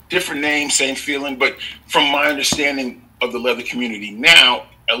 different name, same feeling. But from my understanding of the leather community now,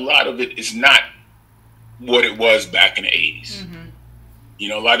 a lot of it is not what it was back in the 80s. You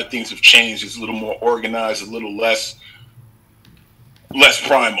know, a lot of things have changed. It's a little more organized, a little less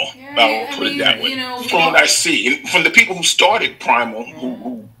primal. Yeah, I'll put it that way. You know, from what I see, and from the people who started primal,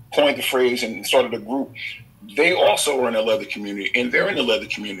 who coined the phrase and started a group, they also are in the leather community, and they're in the leather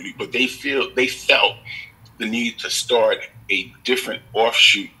community, but they felt the need to start a different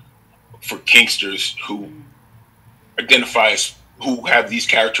offshoot for kinksters who identify as, who have these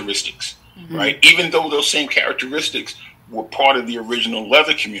characteristics, right? Even though those same characteristics were part of the original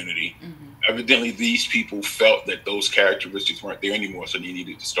leather community, evidently these people felt that those characteristics weren't there anymore, so they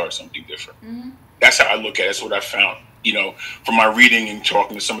needed to start something different. That's how I look at it. That's what I found, you know, from my reading and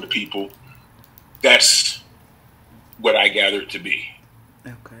talking to some of the people. That's what I gathered to be.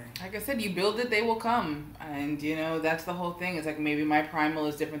 Okay. Like I said, you build it, they will come. And, you know, that's the whole thing. It's like maybe my primal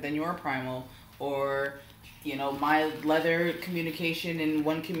is different than your primal, or, you know, my leather communication in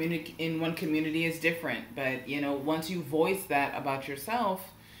one community is different. But, you know, once you voice that about yourself,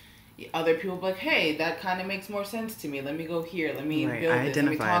 other people be like, hey, that kind of makes more sense to me. Let me go here. Let me build this. Let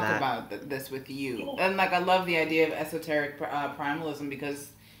me talk about this with you. And, like, I love the idea of esoteric primalism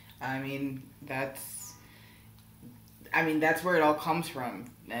because, I mean, that's where it all comes from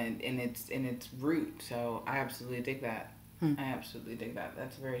and in its root. So I absolutely dig that. I absolutely dig that.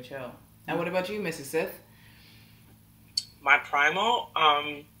 That's very chill. And what about you, Mrs. Sith? My primal,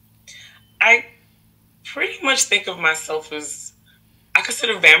 I pretty much think of myself as, I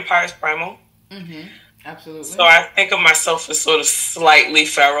consider vampires primal. Absolutely. So I think of myself as sort of slightly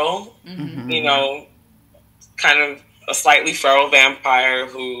feral, you know, kind of a slightly feral vampire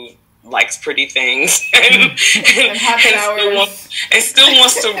who likes pretty things and still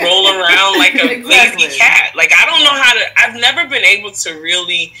wants to roll around like a lazy cat. Like, I don't know how to, I've never been able to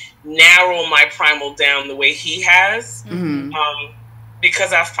really narrow my primal down the way he has,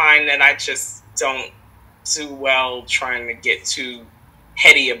 because I find that I just don't do well trying to get too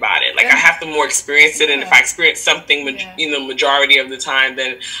heady about it. Like, I have to more experience it, and if I experience something, you know, majority of the time,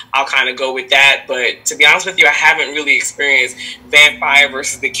 then I'll kind of go with that. But to be honest with you, I haven't really experienced vampire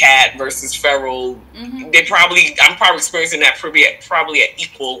versus the cat versus feral. I'm probably experiencing that probably at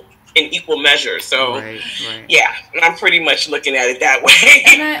equal measure. So yeah, I'm pretty much looking at it that way.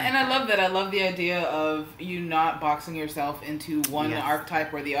 And I love that. I love the idea of you not boxing yourself into one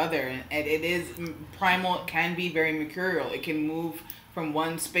archetype or the other. And it is, primal can be very mercurial. It can move from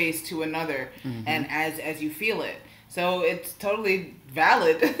one space to another, and as you feel it. So it's totally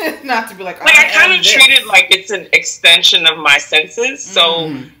valid not to be like, I kind of treat it like it's an extension of my senses. So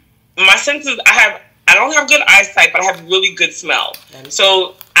my senses, I don't have good eyesight, but I have really good smell.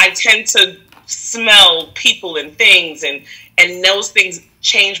 So I tend to smell people and things, and those things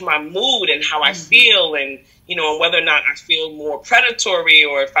change my mood and how I feel, and you know, and whether or not I feel more predatory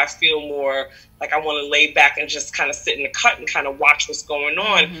or if I feel more like I want to lay back and just kind of sit in the cut and kind of watch what's going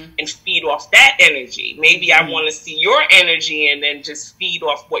on and feed off that energy. Maybe I want to see your energy and then just feed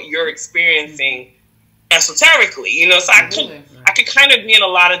off what you're experiencing esoterically, you know, so I could kind of be in a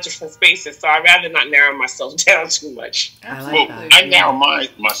lot of different spaces, so I'd rather not narrow myself down too much. I narrow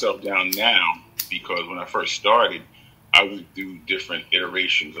myself down now because when I first started, I would do different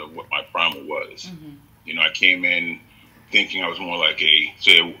iterations of what my primal was. You know, I came in thinking I was more like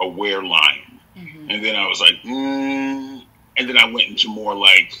a were-lion. And then I was like, and then I went into more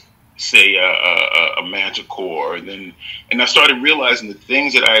like, say, a manticore. And I started realizing the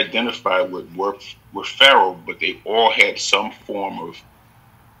things that I identified with were feral, but they all had some form of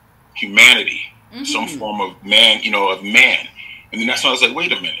humanity, some form of man, you know, of man. And then that's when I was like,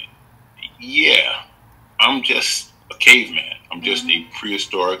 wait a minute. Yeah, I'm just a caveman. I'm just a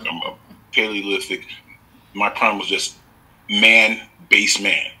prehistoric, I'm a Paleolithic. My primal was just man-based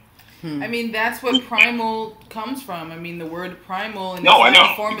man. I mean, that's what primal comes from. I mean, the word primal in I know,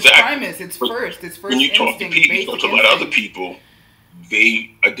 the form exactly. is primus. It's first. It's first when you talk instinct. To people, you talk to a lot of other people,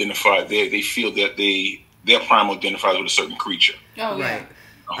 they identify, they feel that their primal identifies with a certain creature. Oh, yeah. Right.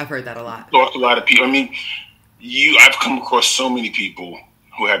 I've heard that a lot. Talk to a lot of people. I mean, I've come across so many people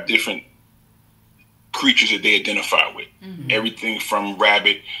who have different creatures that they identify with. Everything from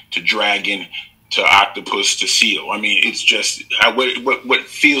rabbit to dragon to octopus to seal. I mean, it's just what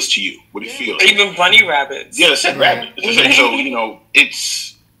feels to you, what it feels. Even bunny rabbits. Yeah, it's rabbit. So, you know,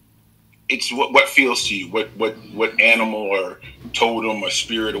 it's what feels to you, what animal or totem or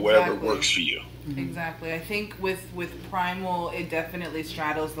spirit or whatever works for you. Exactly. I think with primal, it definitely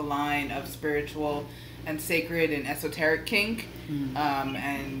straddles the line of spiritual and sacred and esoteric kink.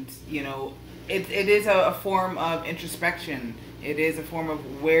 And, you know, it is a form of introspection. It is a form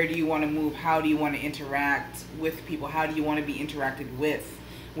of where do you want to move? How do you want to interact with people? How do you want to be interacted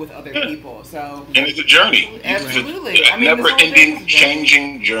with other people? So, and it's a journey. Absolutely. It's a never-ending,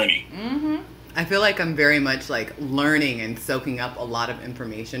 changing journey. I feel like I'm very much like learning and soaking up a lot of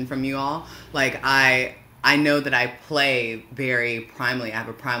information from you all. Like I know that I play very primally. I have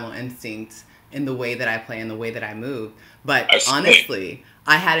a primal instinct in the way that I play and the way that I move. But honestly,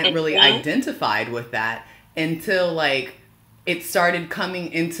 I hadn't really identified with that until like it started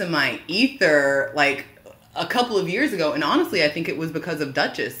coming into my ether like a couple of years ago. And honestly, I think it was because of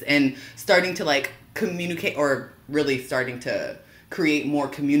Duchess and starting to like communicate or really starting to create more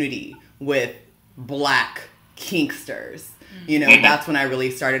community with Black kinksters. You know, that's when I really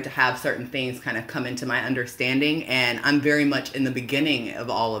started to have certain things kind of come into my understanding. And I'm very much in the beginning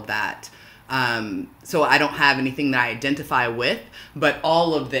of all of that. So I don't have anything that I identify with, but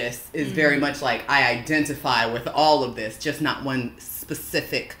all of this is very much like I identify with all of this, just not one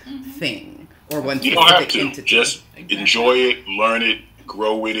specific thing or one specific you don't have to. entity. Just enjoy it, learn it,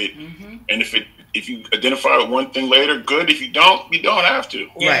 grow with it. And if you identify with one thing later, good. If you don't have to.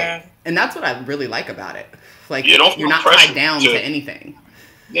 Yeah. Right. And that's what I really like about it. Like you're not tied down to anything.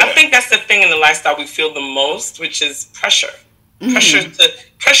 Yeah. I think that's the thing in the lifestyle we feel the most, which is pressure.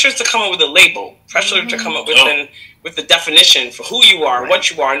 Pressure to come up with a label, pressure to come up with the definition for who you are,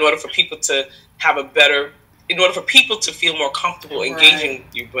 what you are, in order for people to have in order for people to feel more comfortable engaging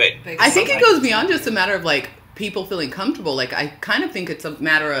with you. But I think it goes beyond just a matter of like people feeling comfortable. Like I kind of think it's a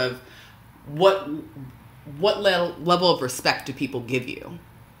matter of what level of respect do people give you.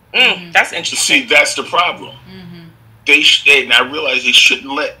 That's interesting. See, that's the problem. And I realize they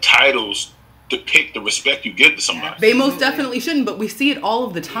shouldn't let titles depict the respect you give to somebody. They most definitely shouldn't, but we see it all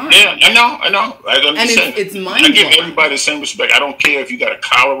of the time. Yeah, I know. And it's mind-blowing. I give everybody the same respect. I don't care if you got a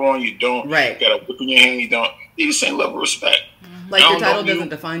collar on, you don't. Right. You got a whip in your hand, you don't. You the same level of respect. Like your title doesn't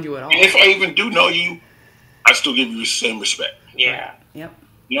define you at all. And if I even do know you, I still give you the same respect. Yeah. Yep.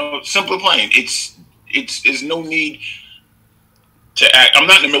 You know, simple and plain. It's no need to act. I'm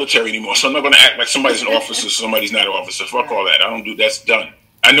not in the military anymore, so I'm not going to act like somebody's an officer, somebody's not an officer. Fuck all that. I don't do that's done.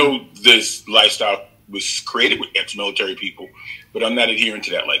 I know this lifestyle was created with ex-military people, but I'm not adhering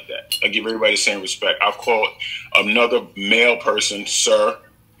to that like that. I give everybody the same respect. I'll call another male person sir,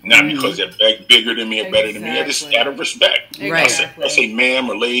 not because they're bigger than me or better than me. They're just out of respect. Right. I say ma'am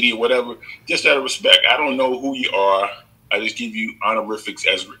or lady or whatever, just out of respect. I don't know who you are. I just give you honorifics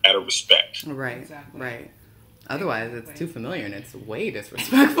out of respect. Right. Exactly. Right. Otherwise, it's too familiar and it's way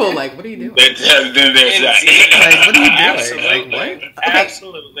disrespectful. Like, what are you doing? Then there's that. Like, what are you doing? Absolutely. Like, what? Okay.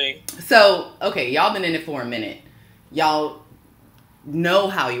 Absolutely. So, okay, y'all been in it for a minute. Y'all know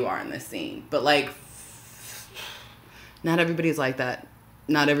how you are in this scene, but like, not everybody's like that.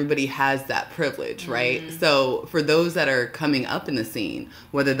 not everybody has that privilege, right? So for those that are coming up in the scene,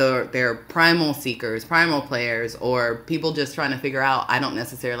 whether they're primal seekers, primal players, or people just trying to figure out, I don't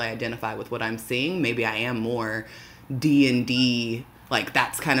necessarily identify with what I'm seeing. Maybe I am more D&D, like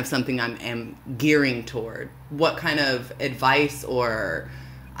that's kind of something I'm gearing toward. What kind of advice or,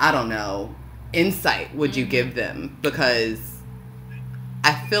 I don't know, insight would you give them? Because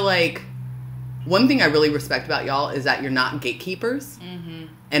I feel like one thing I really respect about y'all is that you're not gatekeepers.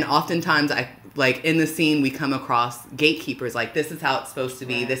 And oftentimes, in the scene, we come across gatekeepers. Like, this is how it's supposed to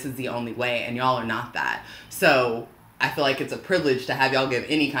be. Right. This is the only way. And y'all are not that. So I feel like it's a privilege to have y'all give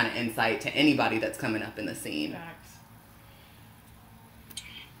any kind of insight to anybody that's coming up in the scene.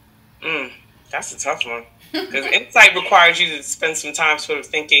 That's a tough one. Because insight requires you to spend some time sort of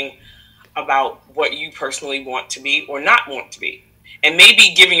thinking about what you personally want to be or not want to be. And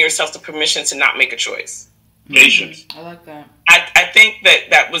maybe giving yourself the permission to not make a choice. Patience. I like that. I think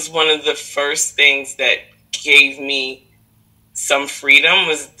that was one of the first things that gave me some freedom,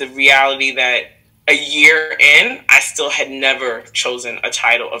 was the reality that a year in, I still had never chosen a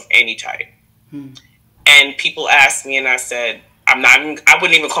title of any type. And people asked me, and I said, I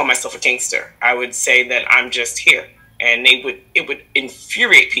wouldn't even call myself a kinkster. I would say that I'm just here. And it would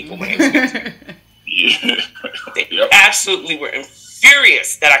infuriate people when I said They absolutely were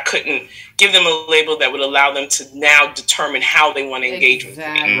furious that I couldn't give them a label that would allow them to now determine how they want to engage with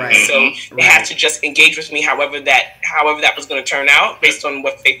me. Right. So they had to just engage with me however that was going to turn out based on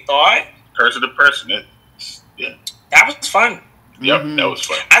what they thought. Person to person. That was fun. Yep, that was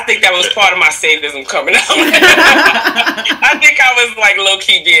fun. I think that was part of my sadism coming out. I think I was like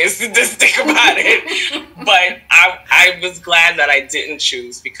low-key being sadistic about it. But I was glad that I didn't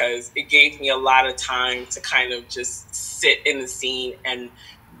choose, because it gave me a lot of time to kind of just sit in the scene and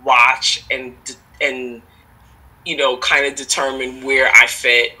watch and you know, kind of determine where I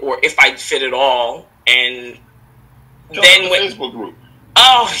fit, or if I fit at all. And then the Facebook group.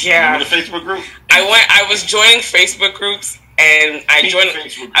 Oh yeah. Remember the Facebook group? I was joining Facebook groups. And I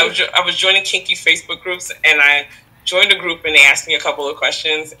was joining kinky Facebook groups, and I joined a group, and they asked me a couple of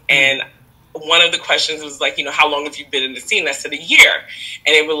questions. And one of the questions was like, you know, how long have you been in the scene? I said, a year.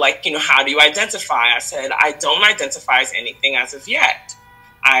 And they were like, you know, how do you identify? I said, I don't identify as anything as of yet.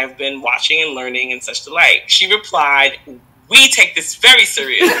 I've been watching and learning and such the like. She replied, we take this very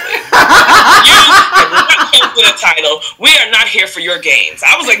seriously. You have not chosen a title. We are not here for your games.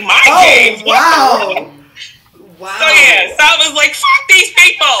 I was like, my games? Wow. Wow. So yeah, so I was like, fuck these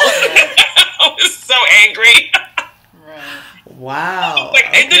people. I was so angry. Right. Wow. Like,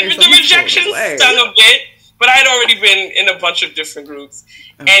 okay, the rejection stung a bit, but I'd already been in a bunch of different groups.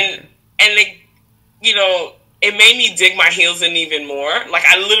 Okay. And they, you know, it made me dig my heels in even more. Like,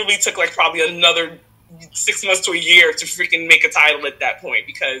 I literally took like probably another 6 months to a year to freaking make a title at that point,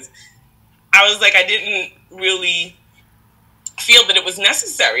 because I was like, I didn't really feel that it was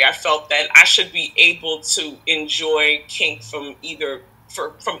necessary. I felt that I should be able to enjoy kink from either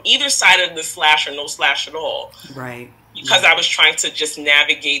side of the slash or no slash at all. Right. Because I was trying to just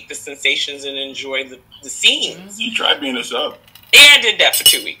navigate the sensations and enjoy the scenes. You tried being a sub. Yeah, I did that for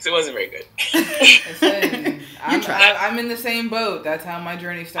 2 weeks. It wasn't very good. Listen, I'm in the same boat. That's how my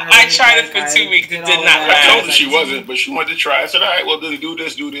journey started. I tried it for 2 weeks. It did not last. I told her she wasn't, but she wanted to try. I said, all right, well, do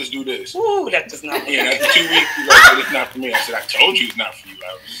this. Ooh, that does not work. Yeah, after 2 weeks, she's like, it's not for me. I said, I told you it's not for you.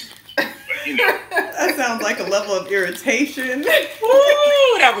 But, you know. That sounds like a level of irritation. Ooh,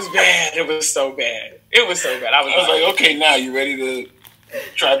 that was bad. It was so bad. It was so bad. I was like, okay, now you ready to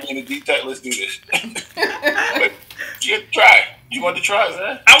try being a D-type? Let's do this. But, yeah, try. You wanted to try,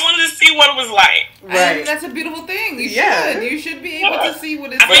 huh? I wanted to see what it was like. Right. And that's a beautiful thing. You should. You should be able to see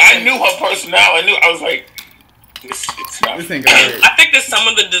what it's like. I knew her personality. I was like, it's not. This ain't gonna work. I think that some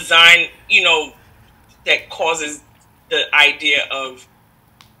of the design, you know, that causes the idea of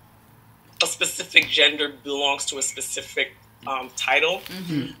a specific gender belongs to a specific title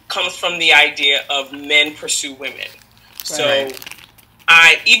comes from the idea of men pursue women. Right. So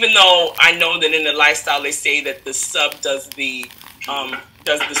even though I know that in the lifestyle they say that the sub does the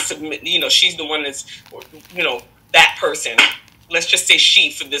submit, you know, she's the one that's, you know, that person, let's just say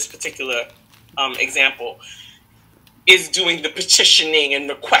she for this particular example, is doing the petitioning and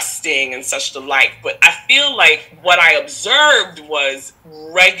requesting and such the like. But I feel like what I observed was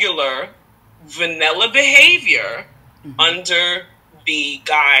regular vanilla behavior under the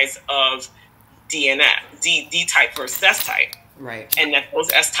guise of DNF, D-type versus S-type. Right. And that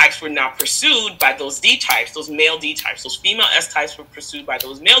those S-types were now pursued by those D-types, those male D-types. Those female S-types were pursued by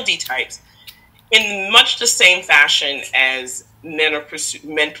those male D-types in much the same fashion as men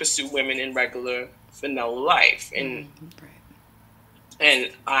pursue women in regular vanilla life. And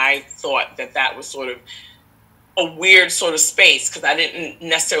And I thought that that was sort of a weird sort of space because I didn't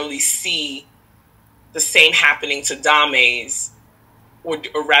necessarily see the same happening to Dommes or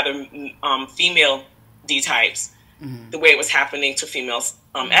rather female D types the way it was happening to female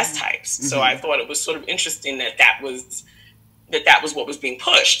S types. So I thought it was sort of interesting that was what was being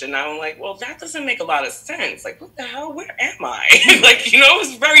pushed. And I'm like, well, that doesn't make a lot of sense. Like, what the hell? Where am I? Like, you know, I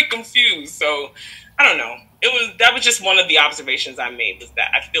was very confused. So I don't know. That was just one of the observations I made, was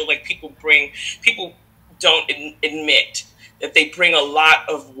that I feel like people don't admit that they bring a lot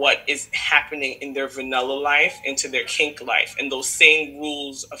of what is happening in their vanilla life into their kink life. And those same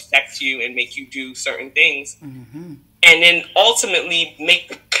rules affect you and make you do certain things. And then ultimately make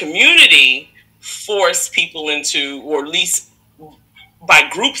the community force people into, or at least by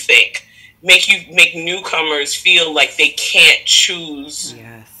groupthink, make newcomers feel like they can't choose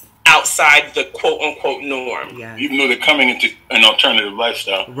outside the quote-unquote norm. Even though they're coming into an alternative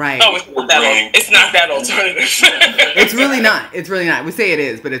lifestyle. Right. No, it's not that alternative. It's really not. It's really not. We say it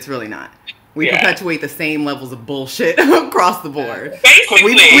is, but it's really not. We perpetuate the same levels of bullshit across the board. Basically.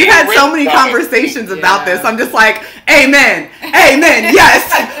 We've had so many conversations about this. I'm just like, amen, yes,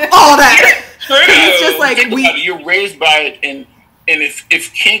 all that. It's just like you're raised by it, and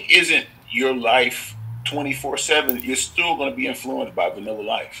if kink isn't your life 24/7, you're still going to be influenced by vanilla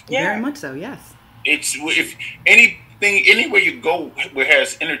life. Very much so. Yes. It's if anywhere you go where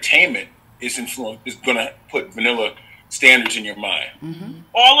has entertainment is going to put vanilla standards in your mind.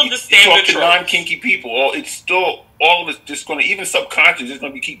 All of the standard tropes. Non-kinky people, all of it's just going to, even subconscious, it's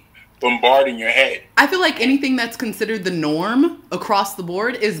going to keep bombarding your head. I feel like anything that's considered the norm across the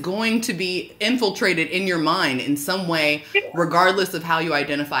board is going to be infiltrated in your mind in some way, regardless of how you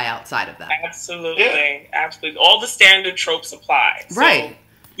identify outside of that. Absolutely. Absolutely. All the standard tropes apply. Right.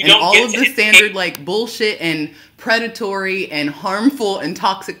 And all of the standard like bullshit and predatory and harmful and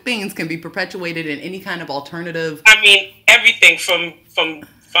toxic things can be perpetuated in any kind of alternative. I mean, everything from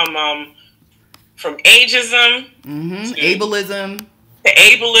ageism, ableism, to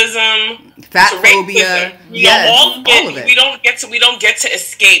ableism, fat phobia, all of it. We don't get to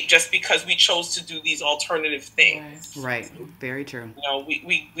escape just because we chose to do these alternative things. Right. Very true. You know,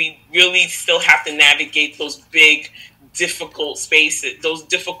 we really still have to navigate those big, difficult spaces, those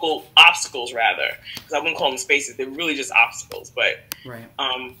difficult obstacles, rather, because I wouldn't call them spaces. They're really just obstacles. But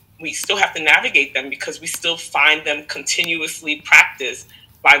we still have to navigate them because we still find them continuously practiced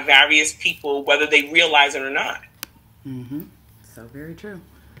by various people, whether they realize it or not. So very true.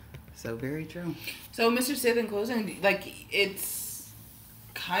 So very true. So, Mr. Sith, in closing, like, it's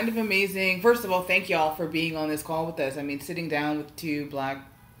kind of amazing. First of all, thank y'all for being on this call with us. I mean, sitting down with two black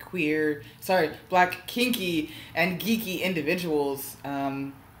kinky and geeky individuals.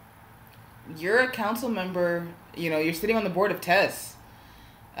 You're a council member, you know, you're sitting on the board of TES.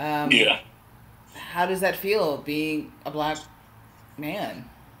 How does that feel, being a black man?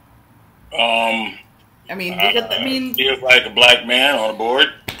 I mean, feels like a black man on a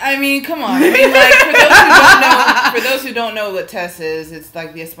board. I mean, come on. I mean, like, for those who don't know what TES is, it's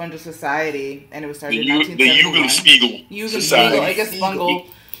like the Espongel Society, and it was started in 1971. The Eulenspiegal. I guess Spungle.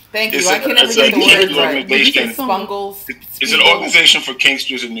 Thank you. I can never get the words right. Spungles. It's an organization for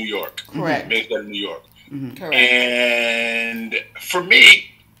kinksters in New York. Correct. Based out of New York. Correct. And for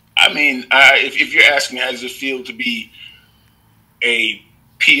me, I mean, if you're asking how does it feel to be a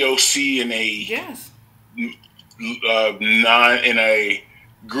POC in a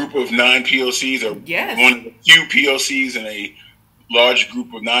group of non-POCs, or one of the few POCs in a large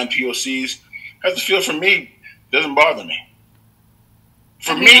group of non-POCs, how does it feel? For me, it doesn't bother me.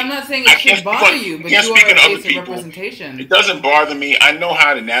 For me, I'm not saying it should bother you, but you are a face of representation. It doesn't bother me. I know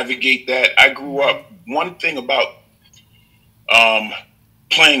how to navigate that. I grew up. One thing about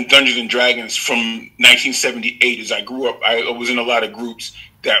playing Dungeons and Dragons from 1978 is I grew up. I was in a lot of groups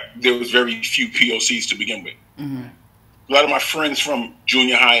that there was very few POCs to begin with. A lot of my friends from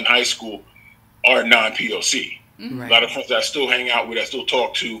junior high and high school are non-POC. A lot of friends that I still hang out with, I still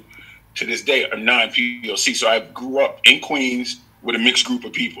talk to this day, are non-POC. So I grew up in Queens with a mixed group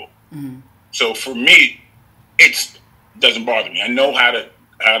of people. So for me, it doesn't bother me. I know how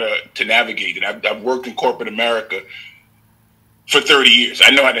to navigate it. I've worked in corporate America for 30 years.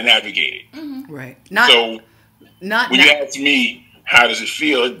 I know how to navigate it. Right. When you ask me, how does it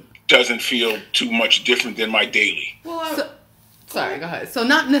feel? It doesn't feel too much different than my daily. Sorry, go ahead. So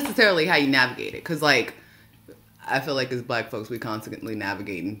not necessarily how you navigate it, because like I feel like as black folks, we constantly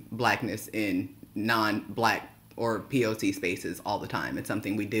navigating blackness in non-black or POC spaces all the time. It's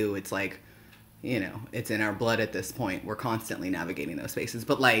something we do. It's like, you know, it's in our blood at this point. We're constantly navigating those spaces.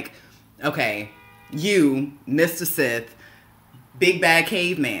 But like, okay, you, Mr. Sith, big bad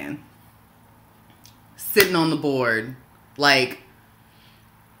caveman sitting on the board, like,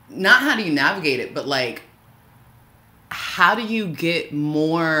 not how do you navigate it, but like, how do you get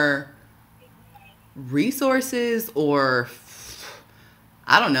more resources or,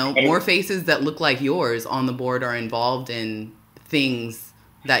 I don't know, more faces that look like yours on the board are involved in things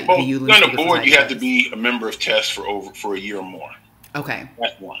that well, you on the board, you have to be a member of TES for a year or more. Okay.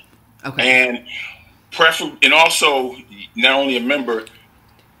 That's one. Okay. And also, not only a member,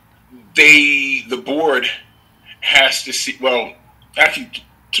 the board has to see, well, actually,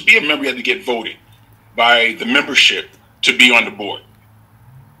 to be a member, you have to get voted by the membership to be on the board.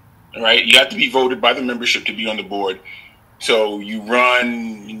 All right? You have to be voted by the membership to be on the board. So you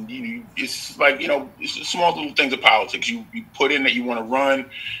run, it's like, it's small little things of politics. You put in that you want to run,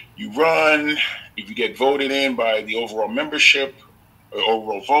 you run. If you get voted in by the overall membership or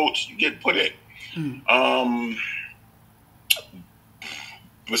overall votes, you get put in.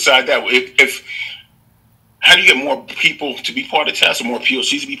 Beside that, how do you get more people to be part of TES or more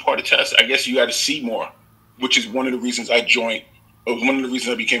POCs to be part of TES? I guess you got to see more, which is one of the reasons I joined, or one of the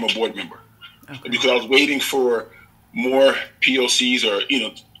reasons I became a board member. Okay. Because I was waiting for more POCs or,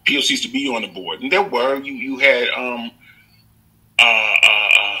 POCs to be on the board. And there were, you had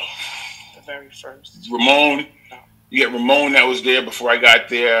the very first. Ramon. You had Ramon that was there before I got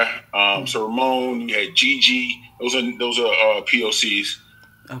there. So Ramon, you had Gigi. Those are POCs.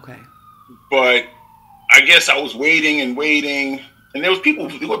 Okay. But I guess I was waiting, and there were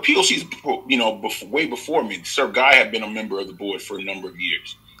POCs, way before me. Sir Guy had been a member of the board for a number of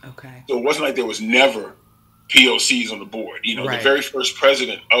years. Okay. So it wasn't like there was never POCs on the board. Right. The very first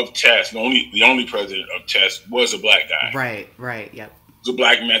president of TES, the only president of TES was a black guy. Right, yep. It was a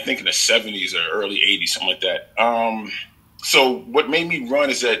black man, I think in the 70s or early 80s, something like that. So what made me run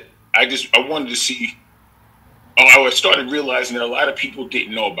is that I wanted to see, I started realizing that a lot of people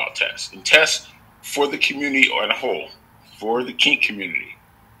didn't know about TES. And TES, for the community on a whole, for the kink community,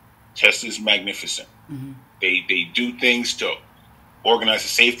 TES is magnificent. Mm-hmm. They do things to organize the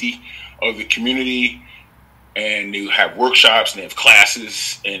safety of the community, and they have workshops and they have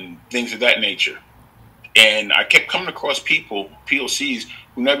classes and things of that nature. And I kept coming across people, POCs,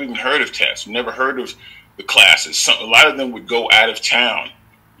 who never even heard of TES, who never heard of the classes. A lot of them would go out of town.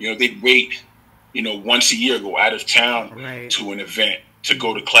 They'd wait, once a year, go out of town to an event to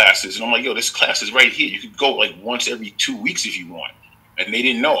go to classes. And I'm like, this class is right here. You could go like once every 2 weeks if you want. And they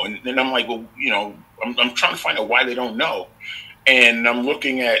didn't know. And then I'm like, well, I'm trying to find out why they don't know. And I'm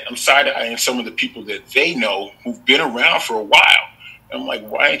side-eyeing some of the people that they know who've been around for a while. And I'm like,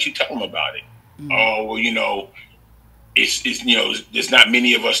 why didn't you tell them about it? Mm-hmm. Oh, well, it's there's not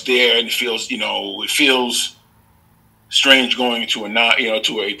many of us there, and it feels strange going to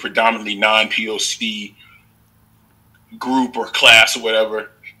a predominantly non-POC group or class or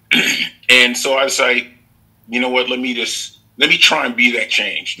whatever. And so I was like, you know what? Let me try and be that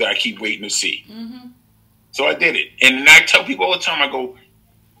change that I keep waiting to see. Mm-hmm. So I did it. And I tell people all the time, I go,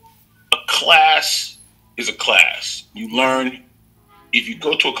 a class is a class. You learn. If you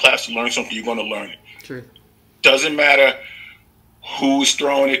go to a class to learn something, you're going to learn it. True. Doesn't matter who's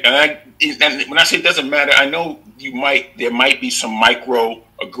throwing it. And when I say it doesn't matter, I know there might be some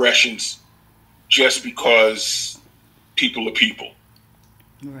microaggressions just because people are people.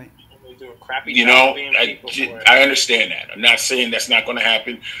 Right. They do a crappy job being I understand that. I'm not saying that's not going to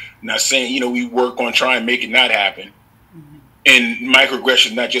happen. I'm not saying, we work on trying to make it not happen. Mm-hmm. And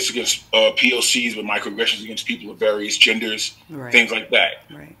microaggressions, not just against POCs, but microaggressions against people of various genders, things like that.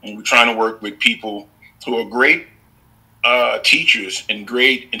 Right. And we're trying to work with people who are great teachers and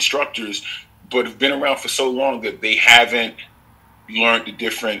great instructors, but have been around for so long that they haven't learned the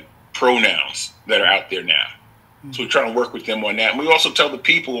different pronouns that are out there now. Mm-hmm. So we're trying to work with them on that. And we also tell the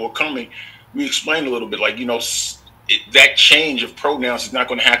people who are coming, we explain a little bit, like, that change of pronouns is not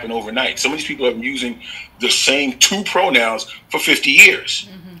going to happen overnight. Some of these people have been using the same 2 pronouns for 50 years.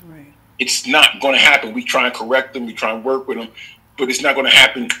 Mm-hmm. Right. It's not going to happen. We try and correct them. We try and work with them, but it's not going to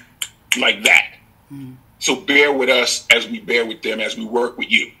happen like that. Mm-hmm. So bear with us as we bear with them, as we work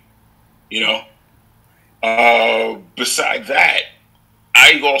with you, Beside that,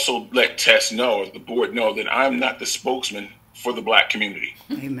 I also let TES know, or the board know, that I'm not the spokesman for the black community.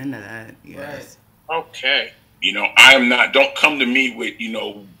 Amen to that. Yes. Right. Okay. I am not. Don't come to me with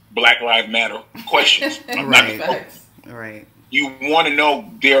Black Lives Matter questions. I'm not. Right. You want to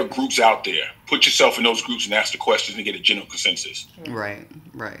know there are groups out there. Put yourself in those groups and ask the questions and get a general consensus. Right.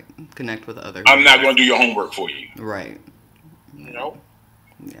 Connect with others. I'm not going to do your homework for you. Right. Nope.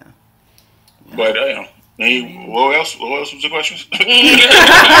 Yeah. But what else? What else was the questions? You got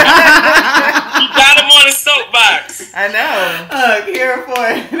him on his soapbox. I know. Here for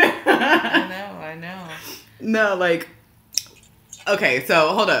it. I know. No, like, okay, so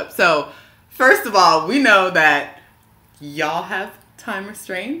hold up. So, first of all, we know that y'all have time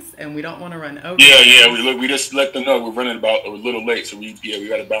restraints and we don't want to run over. Yeah. We just let them know we're running about a little late, so we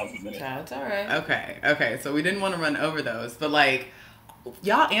got to bounce a minute. That's all right. Okay. So we didn't want to run over those, but like,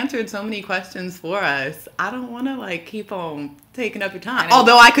 y'all answered so many questions for us. I don't want to like keep on taking up your time.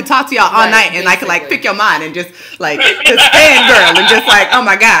 Although I could talk to y'all all night and I could like pick your mind and just like just fangirl and just like, oh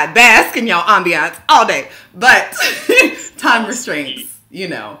my God, bask in y'all ambiance all day. But time restraints, you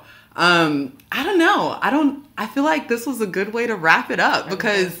know. I don't know. I feel like this was a good way to wrap it up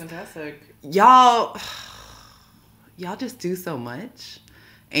because fantastic. Y'all just do so much.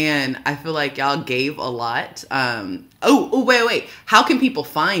 And I feel like y'all gave a lot. Wait. How can people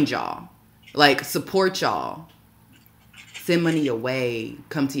find y'all? Like, support y'all? Send money your way.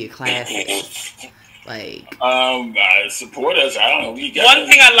 Come to your classes. Like, support us. I don't know. One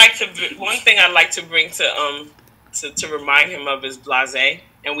thing I'd like to bring to remind him of is B.L.A.S.E.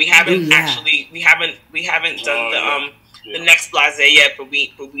 And we haven't we haven't done the next B.L.A.S.E. yet, but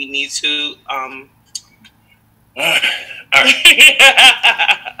we need to.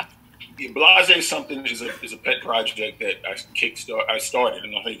 B.L.A.S.E. is a pet project that I started,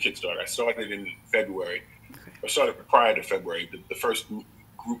 and I think I started in February. I started prior to February. The first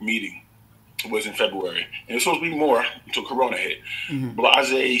group meeting was in February, and it's supposed to be more until Corona hit. Mm-hmm.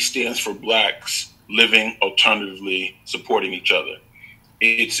 B.L.A.S.E. stands for Blacks Living Alternatively Supporting Each Other.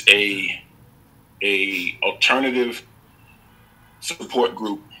 It's a alternative support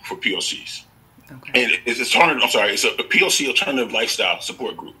group for POCs. Okay. And it's a POC alternative lifestyle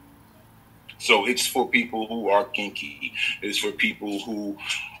support group. So it's for people who are kinky. It's for people who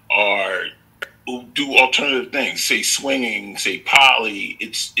do alternative things, say swinging, say poly.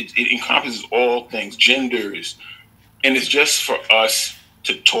 It encompasses all things, genders, and it's just for us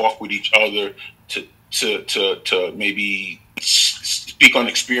to talk with each other, to maybe speak on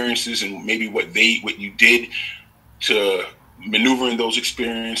experiences and maybe what you did to maneuver in those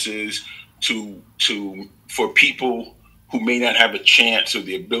experiences, for people who may not have a chance or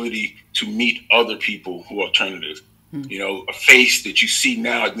the ability to meet other people who are alternative. Mm-hmm. You know, a face that you see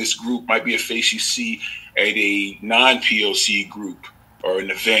now in this group might be a face you see at a non-POC group or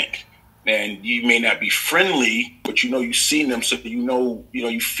an event. And you may not be friendly, but you've seen them, so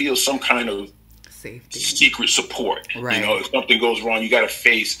you feel some kind of safety, secret support. Right. You know, if something goes wrong, you got a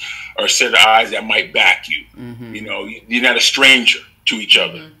face or a set of eyes that might back you. Mm-hmm. You know, you're not a stranger to each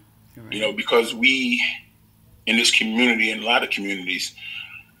other. Mm-hmm. Right. You know, because we in this community and a lot of communities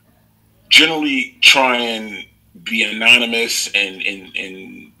generally try and be anonymous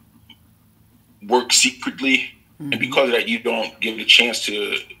and work secretly. Mm-hmm. And because of that, you don't get a chance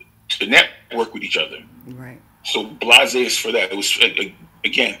to network with each other. Right. So B.L.A.S.E. is for that. It was,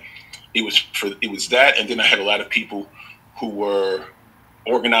 again, it was that. And then I had a lot of people who were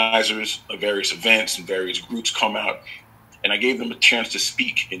organizers of various events and various groups come out, and I gave them a chance to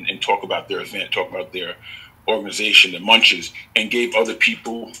speak and talk about their event, talk about their organization, the munches, and gave other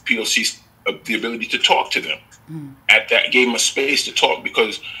people, POCs, the ability to talk to them. Mm. At that, gave them a space to talk,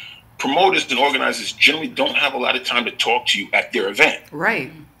 because promoters and organizers generally don't have a lot of time to talk to you at their event.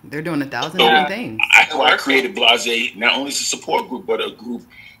 Right. They're doing 1,000 different things. That's why I created B.L.A.S.E. not only as a support group, but a group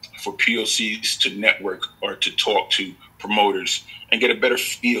for POCs to network or to talk to promoters and get a better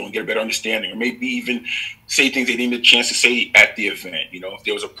feel and get a better understanding, or maybe even say things they didn't get a chance to say at the event. You know, if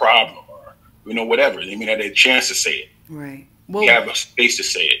there was a problem or, whatever, they may not have a chance to say it. Right. Well, you have a space to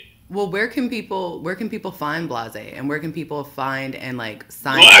say it. Well, where can people find B.L.A.S.E. and where can people find and like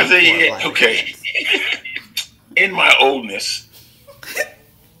sign B.L.A.S.E. up for Okay. In my oldness,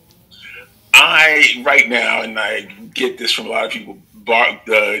 right now, and I get this from a lot of people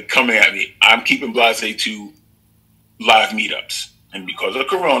coming at me, I'm keeping B.L.A.S.E. to live meetups. And because of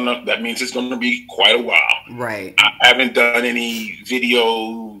Corona, that means it's going to be quite a while. Right. I haven't done any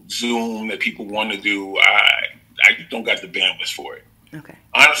video Zoom that people want to do. I don't got the bandwidth for it. Okay.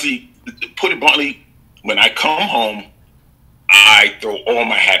 Honestly, put it bluntly, when I come home, I throw all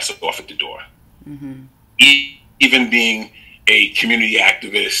my hats off at the door. Mm-hmm. Even being a community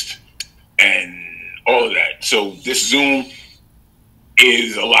activist and all of that. So this Zoom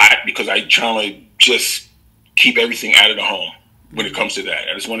is a lot because I try to just keep everything out of the home when it comes to that.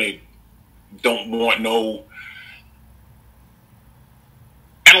 I just I don't want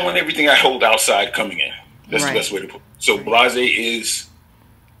everything I hold outside coming in. That's the best way to put it. So B.L.A.S.E. is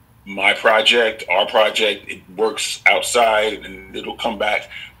my project, our project. It works outside and it'll come back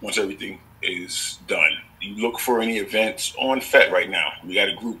once everything is done. You look for any events on FET right now. We got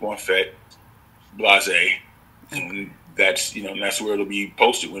a group on FET. B.L.A.S.E. And that's where it'll be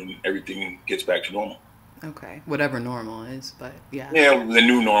posted when everything gets back to normal. Okay. Whatever normal is, but yeah. Yeah, the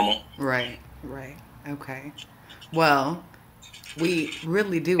new normal. Right. Okay. Well, we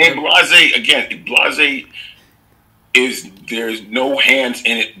really do. And B.L.A.S.E. there's no hands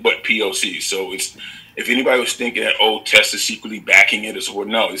in it but POC. So it's, if anybody was thinking that, TES is secretly backing it,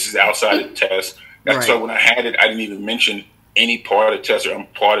 no, this is outside of TES. That's why when I had it, I didn't even mention any part of TES or I'm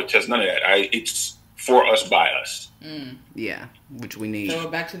part of TES, none of that. It's for us, by us. Yeah, which we need. So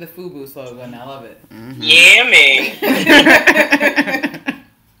back to the FUBU slogan. I love it. Mm-hmm. Yeah, man.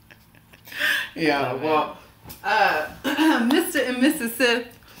 Yeah, well, Mr. and Mrs.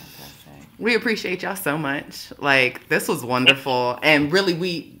 Sith, we appreciate y'all so much. Like, this was wonderful. And really,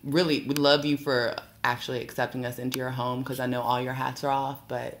 we love you for actually accepting us into your home, because I know all your hats are off,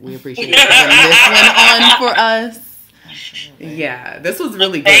 but we appreciate you for putting this one on for us. Absolutely. Yeah, this was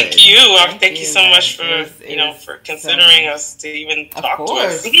really good. Thank you. Thank you so much for for considering us to even talk to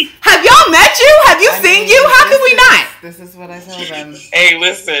us. Have y'all met you? Have you seen you? How could we not? This is what I tell them. Hey,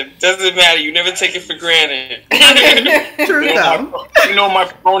 listen, doesn't matter. You never take it for granted. True though. My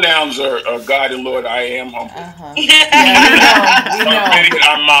pronouns are God and Lord. I am humble. Yeah, we know.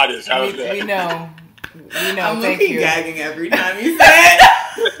 I'm modest. How's that? We know. I'm Thank you. gagging every time you say it.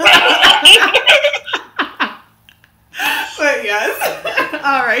 But yes.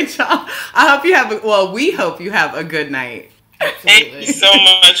 All right, y'all. We hope you have a good night. Thank you so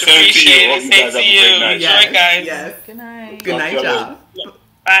much. Appreciate it. Same to you. Enjoy, guys. Yes. Good night. Good night, y'all.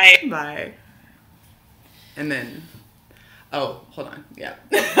 Bye. Bye. And then, hold on. Yeah.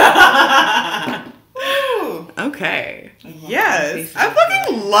 Okay. Yes. I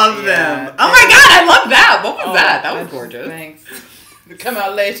fucking love them. Oh my God, I love that. What was that? That was gorgeous. Thanks. Come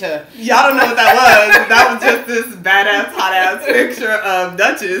out later. Y'all don't know what that was. That was just this badass, hot ass picture of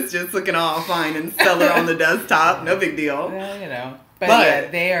Duchess just looking all fine and stellar on the desktop. No big deal. Well, But yeah,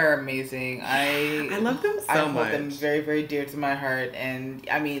 they are amazing. I love them so much. I hold them very, very dear to my heart. And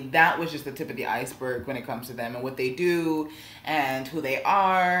I mean, that was just the tip of the iceberg when it comes to them and what they do and who they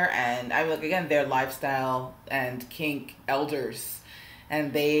are. And I look again, their lifestyle and kink elders.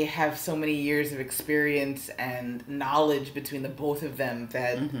 And they have so many years of experience and knowledge between the both of them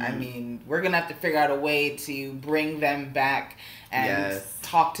that, I mean, we're going to have to figure out a way to bring them back and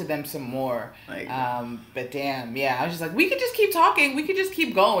talk to them some more. But damn, yeah, I was just like, we could just keep talking. We could just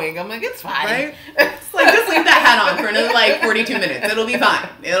keep going. I'm like, it's fine. Right? It's like, just leave that hat on for another, 42 minutes. It'll be fine.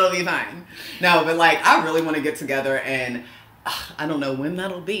 It'll be fine. No, but, I really want to get together and... I don't know when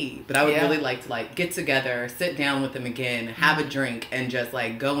that'll be, but I would really like to get together, sit down with them again, have a drink, and just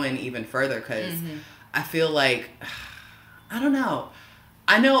go in even further, because I feel like, I don't know.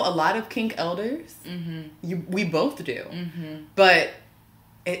 I know a lot of kink elders. We both do. But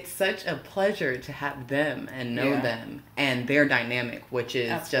it's such a pleasure to have them and know them and their dynamic, which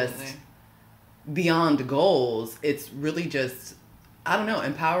is just beyond goals. It's really just, I don't know,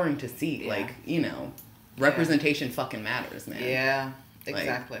 empowering to see, representation fucking matters, man. Yeah,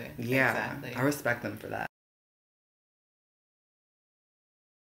 exactly. Exactly. I respect them for that.